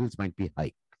cortisol levels might be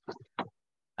high,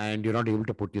 and you're not able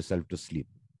to put yourself to sleep.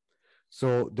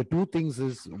 So the two things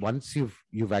is once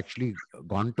you've actually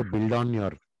gone to build on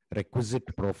your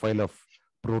requisite profile of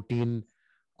protein,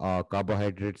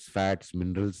 carbohydrates, fats,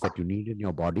 minerals that you need in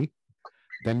your body,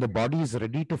 then the body is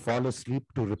ready to fall asleep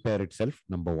to repair itself.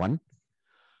 Number one.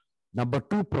 Number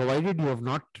two, provided you have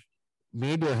not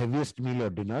made your heaviest meal or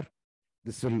dinner,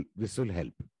 this will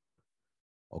help.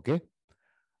 Okay.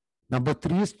 Number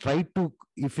three is try to,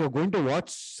 if you're going to watch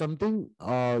something,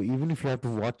 even if you have to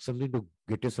watch something to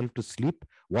get yourself to sleep,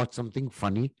 watch something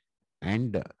funny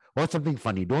and watch something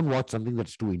funny. Don't watch something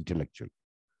that's too intellectual.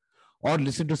 Or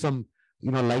listen to some,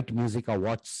 light music or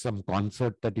watch some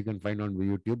concert that you can find on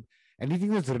YouTube.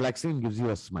 Anything that's relaxing and gives you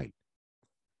a smile.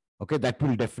 Okay, that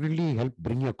will definitely help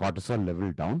bring your cortisol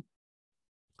level down.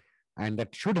 And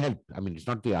that should help. I mean, it's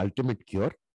not the ultimate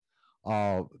cure.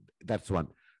 Uh, that's one.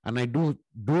 And I do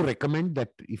recommend that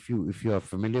if you are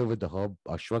familiar with the herb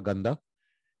ashwagandha,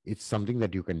 it's something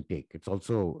that you can take. It's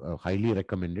also highly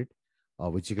recommended,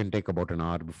 which you can take about an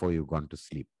hour before you've gone to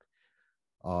sleep.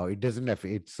 It doesn't have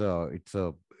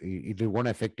it won't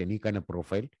affect any kind of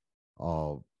profile.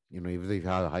 Uh, if you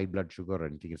have high blood sugar or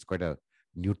anything, it's quite a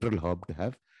neutral herb to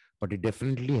have, but it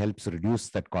definitely helps reduce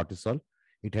that cortisol.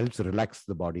 It helps relax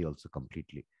the body also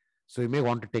completely. So you may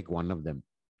want to take one of them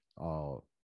uh,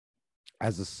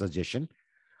 as a suggestion.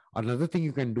 Another thing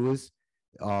you can do is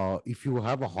if you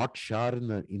have a hot shower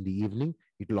in the evening,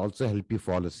 it will also help you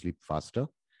fall asleep faster.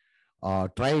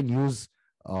 Try and use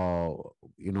uh,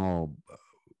 you know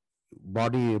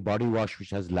body wash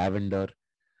which has lavender.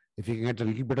 If you can get a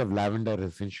little bit of lavender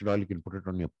essential oil, you can put it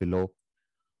on your pillow.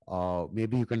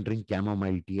 Maybe you can drink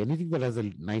chamomile tea. Anything that has a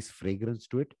nice fragrance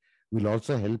to it will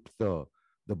also help the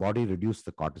body reduce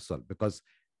the cortisol, because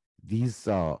these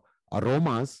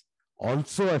aromas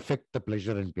also affect the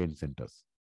pleasure and pain centers.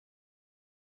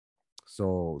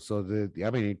 So the I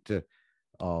mean it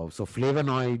so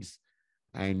flavonoids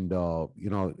and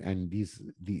and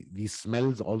these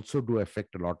smells also do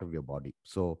affect a lot of your body.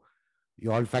 So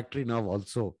your olfactory nerve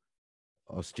also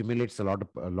stimulates a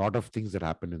lot of things that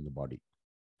happen in the body.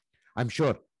 I'm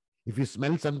sure if you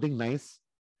smell something nice,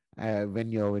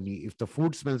 if the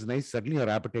food smells nice, suddenly your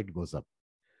appetite goes up.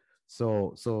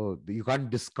 So you can't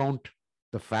discount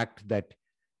the fact that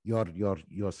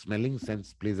your smelling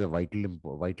sense plays a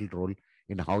vital role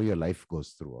in how your life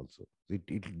goes through. Also,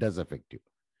 it does affect you.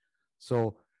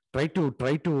 So try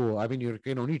to. I mean, you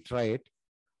can only try it,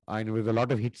 and with a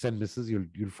lot of hits and misses,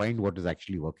 you'll find what is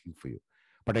actually working for you.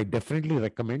 But I definitely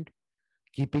recommend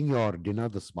keeping your dinner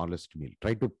the smallest meal.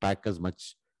 Try to pack as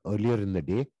much earlier in the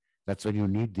day. That's when you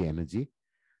need the energy,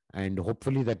 and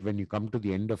hopefully that when you come to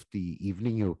the end of the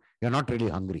evening, you're not really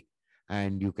hungry,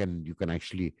 and you can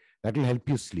actually, that will help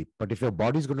you sleep. But if your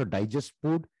body is going to digest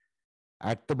food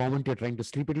at the moment you're trying to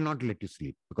sleep, it will not let you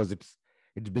sleep, because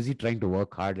it's busy trying to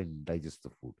work hard and digest the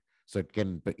food. So it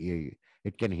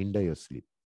can hinder your sleep.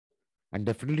 And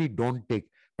definitely don't take,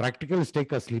 practical is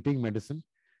take a sleeping medicine.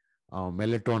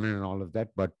 melatonin and all of that,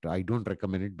 but I don't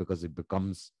recommend it because it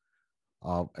becomes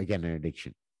again an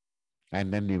addiction,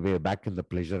 and then we're back in the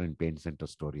pleasure and pain center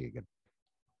story again.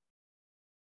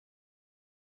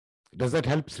 Does that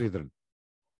help, Sridharan?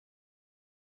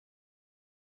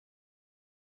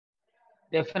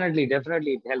 Definitely,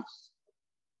 it helps.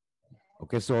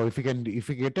 Okay, so if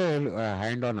you get a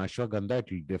hand on ashwagandha,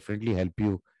 it will definitely help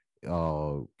you.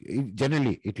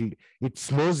 Generally, it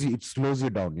slows you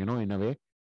down. In a way,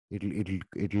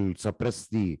 it'll suppress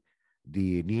the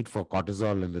need for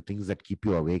cortisol and the things that keep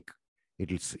you awake.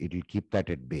 It'll keep that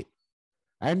at bay.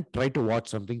 And try to watch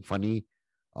something funny,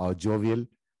 jovial.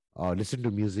 Listen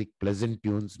to music, pleasant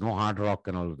tunes, no hard rock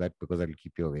and all of that because that'll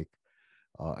keep you awake.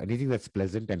 Anything that's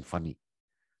pleasant and funny.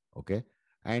 Okay.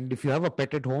 And if you have a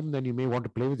pet at home, then you may want to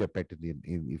play with your pet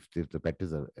if the pet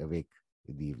is awake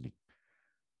in the evening.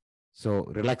 So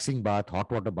relaxing bath,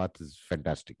 hot water bath is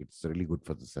fantastic. It's really good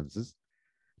for the senses.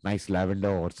 Nice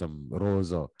lavender or some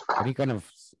rose or any kind of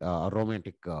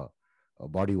aromatic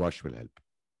body wash will help.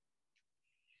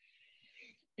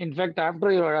 In fact,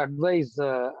 after your advice,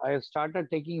 I have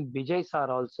started taking Vijay Sar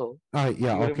also. Yeah, You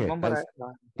okay. remember?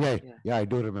 Yeah, I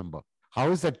do remember. How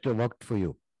has that worked for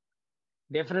you?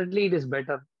 Definitely, it is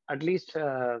better. At least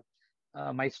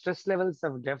my stress levels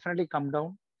have definitely come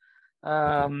down.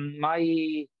 Okay.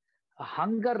 My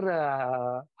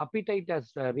hunger appetite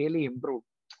has really improved.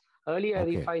 Earlier,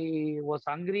 if Okay. I was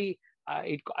hungry,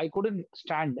 I couldn't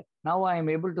stand. Now I am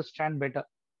able to stand better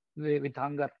with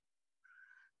hunger.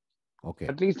 Okay.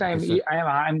 At least Okay. So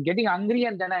I'm getting hungry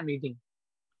and then I'm eating.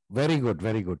 very good,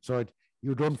 very good. So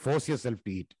you don't force yourself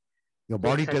to eat. Your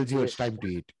body tells Exactly. you it's Yes. time to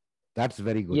eat. That's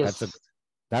very good. Yes.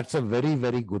 That's a very,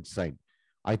 very good sign.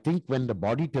 I think when the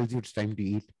body tells you it's time to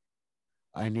eat,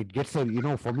 and it gets for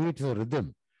me it's a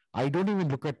rhythm. I don't even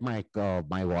look at my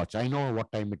watch. I know what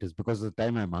time it is because the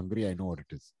time I'm hungry, I know what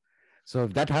it is. So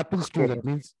if that happens to you, Okay. that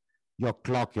means your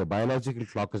biological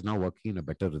clock is now working in a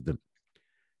better rhythm,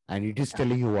 and it is Yeah.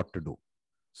 telling you what to do.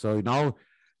 So now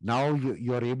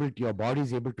you're able to, your body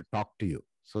is able to talk to you.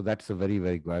 So that's a very,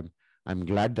 very good. I'm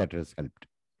glad that has helped.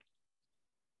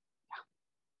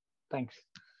 Thanks.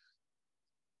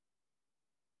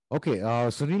 Okay,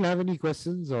 Sunil, have any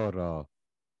questions or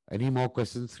any more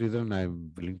questions, Sridharan?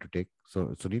 I'm willing to take. So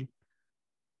Sunil.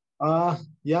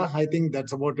 Yeah, I think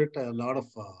that's about it. A lot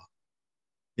of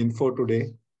info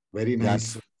today. Very Yeah,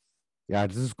 nice.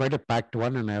 this is quite a packed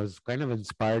one, and I was kind of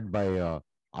inspired by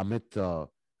Amit,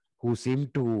 who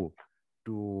seemed to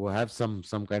have some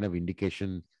kind of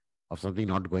indication of something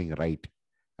not going right.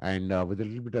 And with a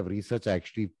little bit of research, I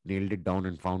actually nailed it down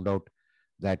and found out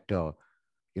that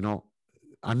you know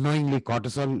unknowingly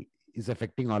cortisol is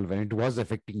affecting all. When it was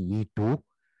affecting me too.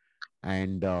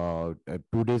 And 2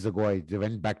 days ago, I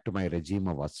went back to my regime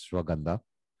of ashwagandha,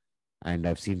 and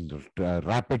I've seen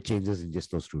rapid changes in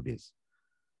just those 2 days.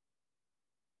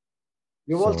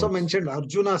 You've So also mentioned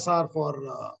Arjuna Sar for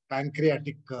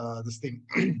pancreatic this thing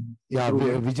yeah,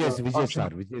 improvement. Option Vijay Sar.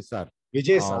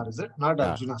 Vijay Sar, is it? Not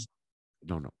Yeah, Arjuna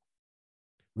Sar. no.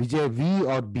 Vijay V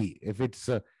or B. If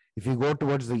you go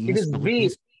towards the It is east, B.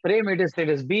 northeast. Prem, it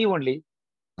is B only.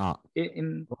 Ah,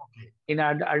 In Okay.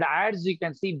 ads, you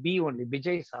can see B only.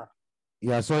 Vijay Sar.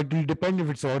 yeah, so it will depend if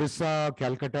it's Orissa,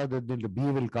 Calcutta, then the B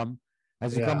will come.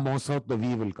 As you come Yeah. more south, the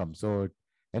V will come. So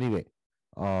anyway,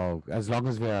 as long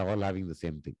as we are all having the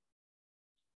same thing.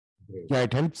 Great. Yeah,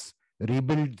 it helps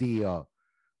rebuild if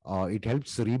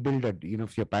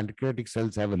your pancreatic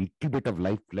cells have a little bit of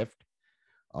life left,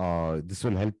 this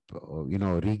will help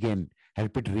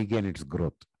help it regain its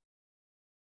growth.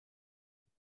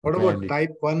 What Okay, about and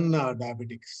type 1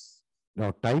 diabetics?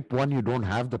 now type 1, you don't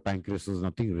have the pancreas, there's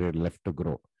nothing left to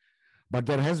grow. But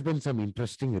there has been some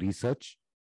interesting research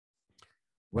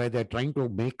where they're trying to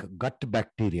make gut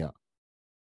bacteria.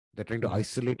 They're trying to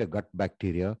isolate a gut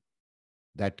bacteria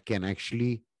that can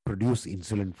actually produce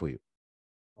insulin for you.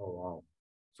 Oh, wow.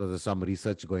 So there's some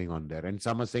research going on there. And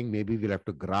some are saying maybe we'll have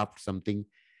to graft something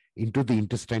into the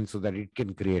intestine so that it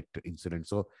can create insulin.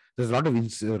 So there's a lot of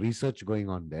research going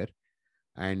on there.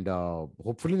 And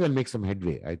hopefully they'll make some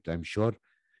headway. I'm sure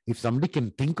if somebody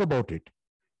can think about it,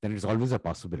 then it's always a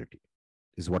possibility,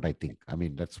 is what I think. I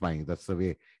mean, that's the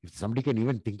way. If somebody can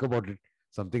even think about it,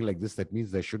 something like this, that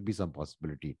means there should be some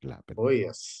possibility it will happen. Oh,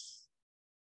 yes.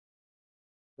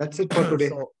 That's it for today.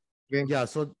 So, yeah,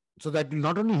 so that will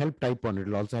not only help type 1, it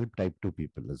will also help type 2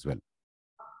 people as well.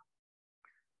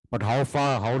 But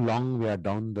how long we are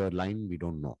down the line, we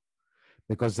don't know.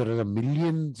 Because there are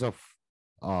millions of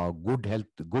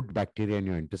good bacteria in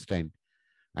your intestine.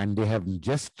 And they have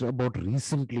just about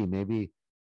recently, maybe,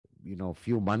 a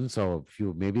few months or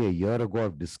maybe a year ago,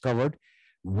 have discovered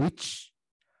which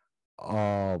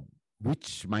uh,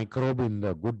 which microbe in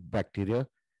the good bacteria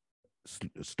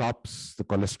stops the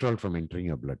cholesterol from entering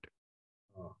your blood.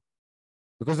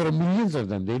 Because there are millions of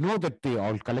them. They know that they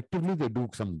all collectively they do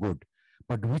some good.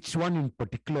 But which one in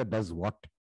particular does what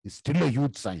is still a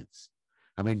huge science.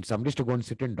 I mean, somebody has to go and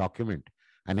sit and document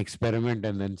an experiment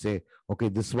and then say, okay,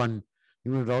 this one,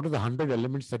 out of the 100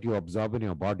 elements that you absorb in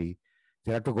your body,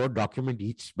 they have to go document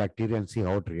each bacteria and see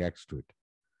how it reacts to it.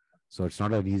 So it's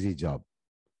not an easy job.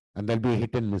 And there'll be a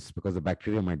hit and miss because the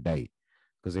bacteria might die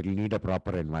because it'll need a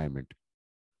proper environment.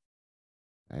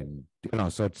 And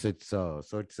so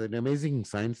it's an amazing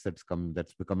science that's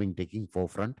becoming taking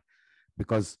forefront,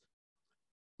 because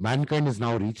mankind has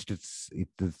now reached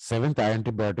the seventh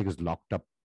antibiotic is locked up.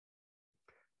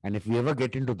 And if we ever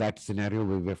get into that scenario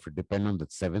where we have to depend on the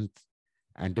seventh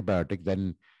antibiotic,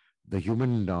 then the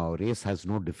human race has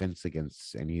no defense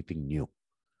against anything new.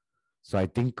 So I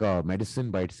think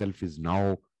medicine by itself is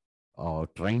now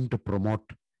trying to promote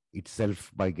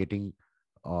itself by getting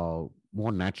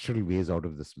more natural ways out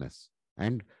of this mess.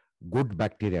 And good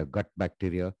bacteria, gut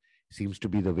bacteria, seems to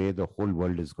be the way the whole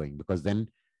world is going, because then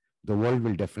the world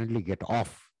will definitely get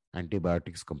off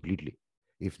antibiotics completely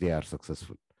if they are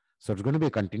successful. So it's going to be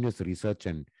a continuous research,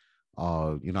 and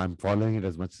I'm following it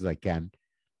as much as I can.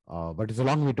 But it's a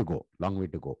long way to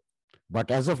go, But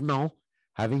as of now,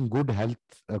 having good health,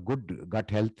 good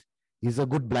gut health is a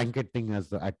good blanket thing at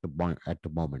the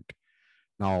moment.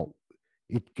 Now,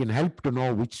 it can help to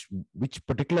know which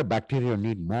particular bacteria you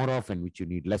need more of and which you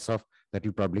need less of. That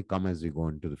will probably come as we go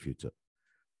into the future.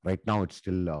 Right now, it's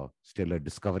still a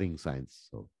discovering science.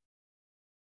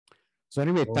 So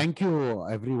anyway, thank you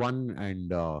everyone,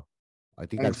 and I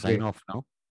think I'll sign off now.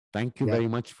 Thank you very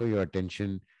much for your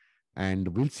attention, and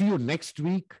we'll see you next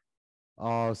week,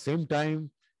 same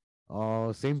time,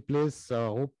 same place.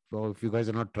 Hope if you guys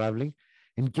are not traveling,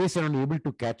 in case you're not able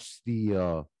to catch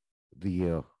the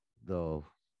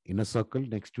inner circle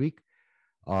next week,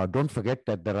 don't forget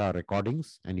that there are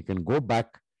recordings, and you can go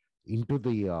back into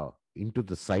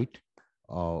the site,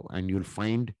 and you'll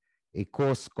find a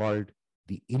course called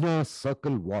the Inner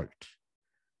Circle Vault.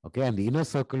 Okay, and the Inner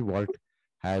Circle Vault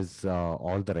has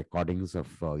all the recordings of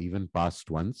even past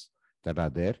ones that are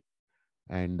there.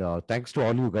 And thanks to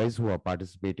all you guys who are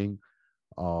participating,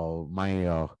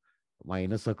 my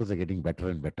inner circles are getting better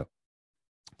and better.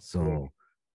 So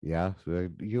yeah, so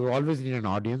you always need an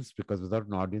audience, because without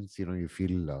an audience, you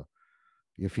feel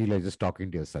like just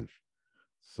talking to yourself.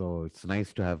 So it's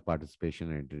nice to have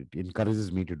participation, and it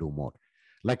encourages me to do more.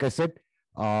 Like I said,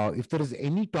 if there is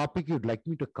any topic you'd like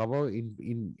me to cover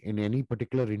in any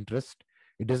particular interest,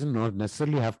 it doesn't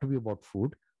necessarily have to be about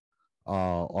food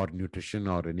or nutrition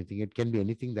or anything. It can be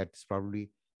anything that's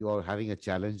probably you are having a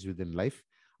challenge within life.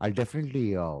 I'll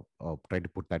definitely try to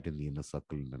put that in the inner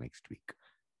circle in the next week.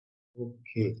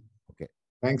 Okay. Okay.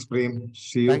 Thanks, Prem.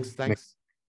 See you. Thanks.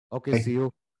 Okay, see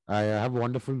you. I have a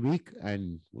wonderful week,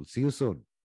 and we'll see you soon.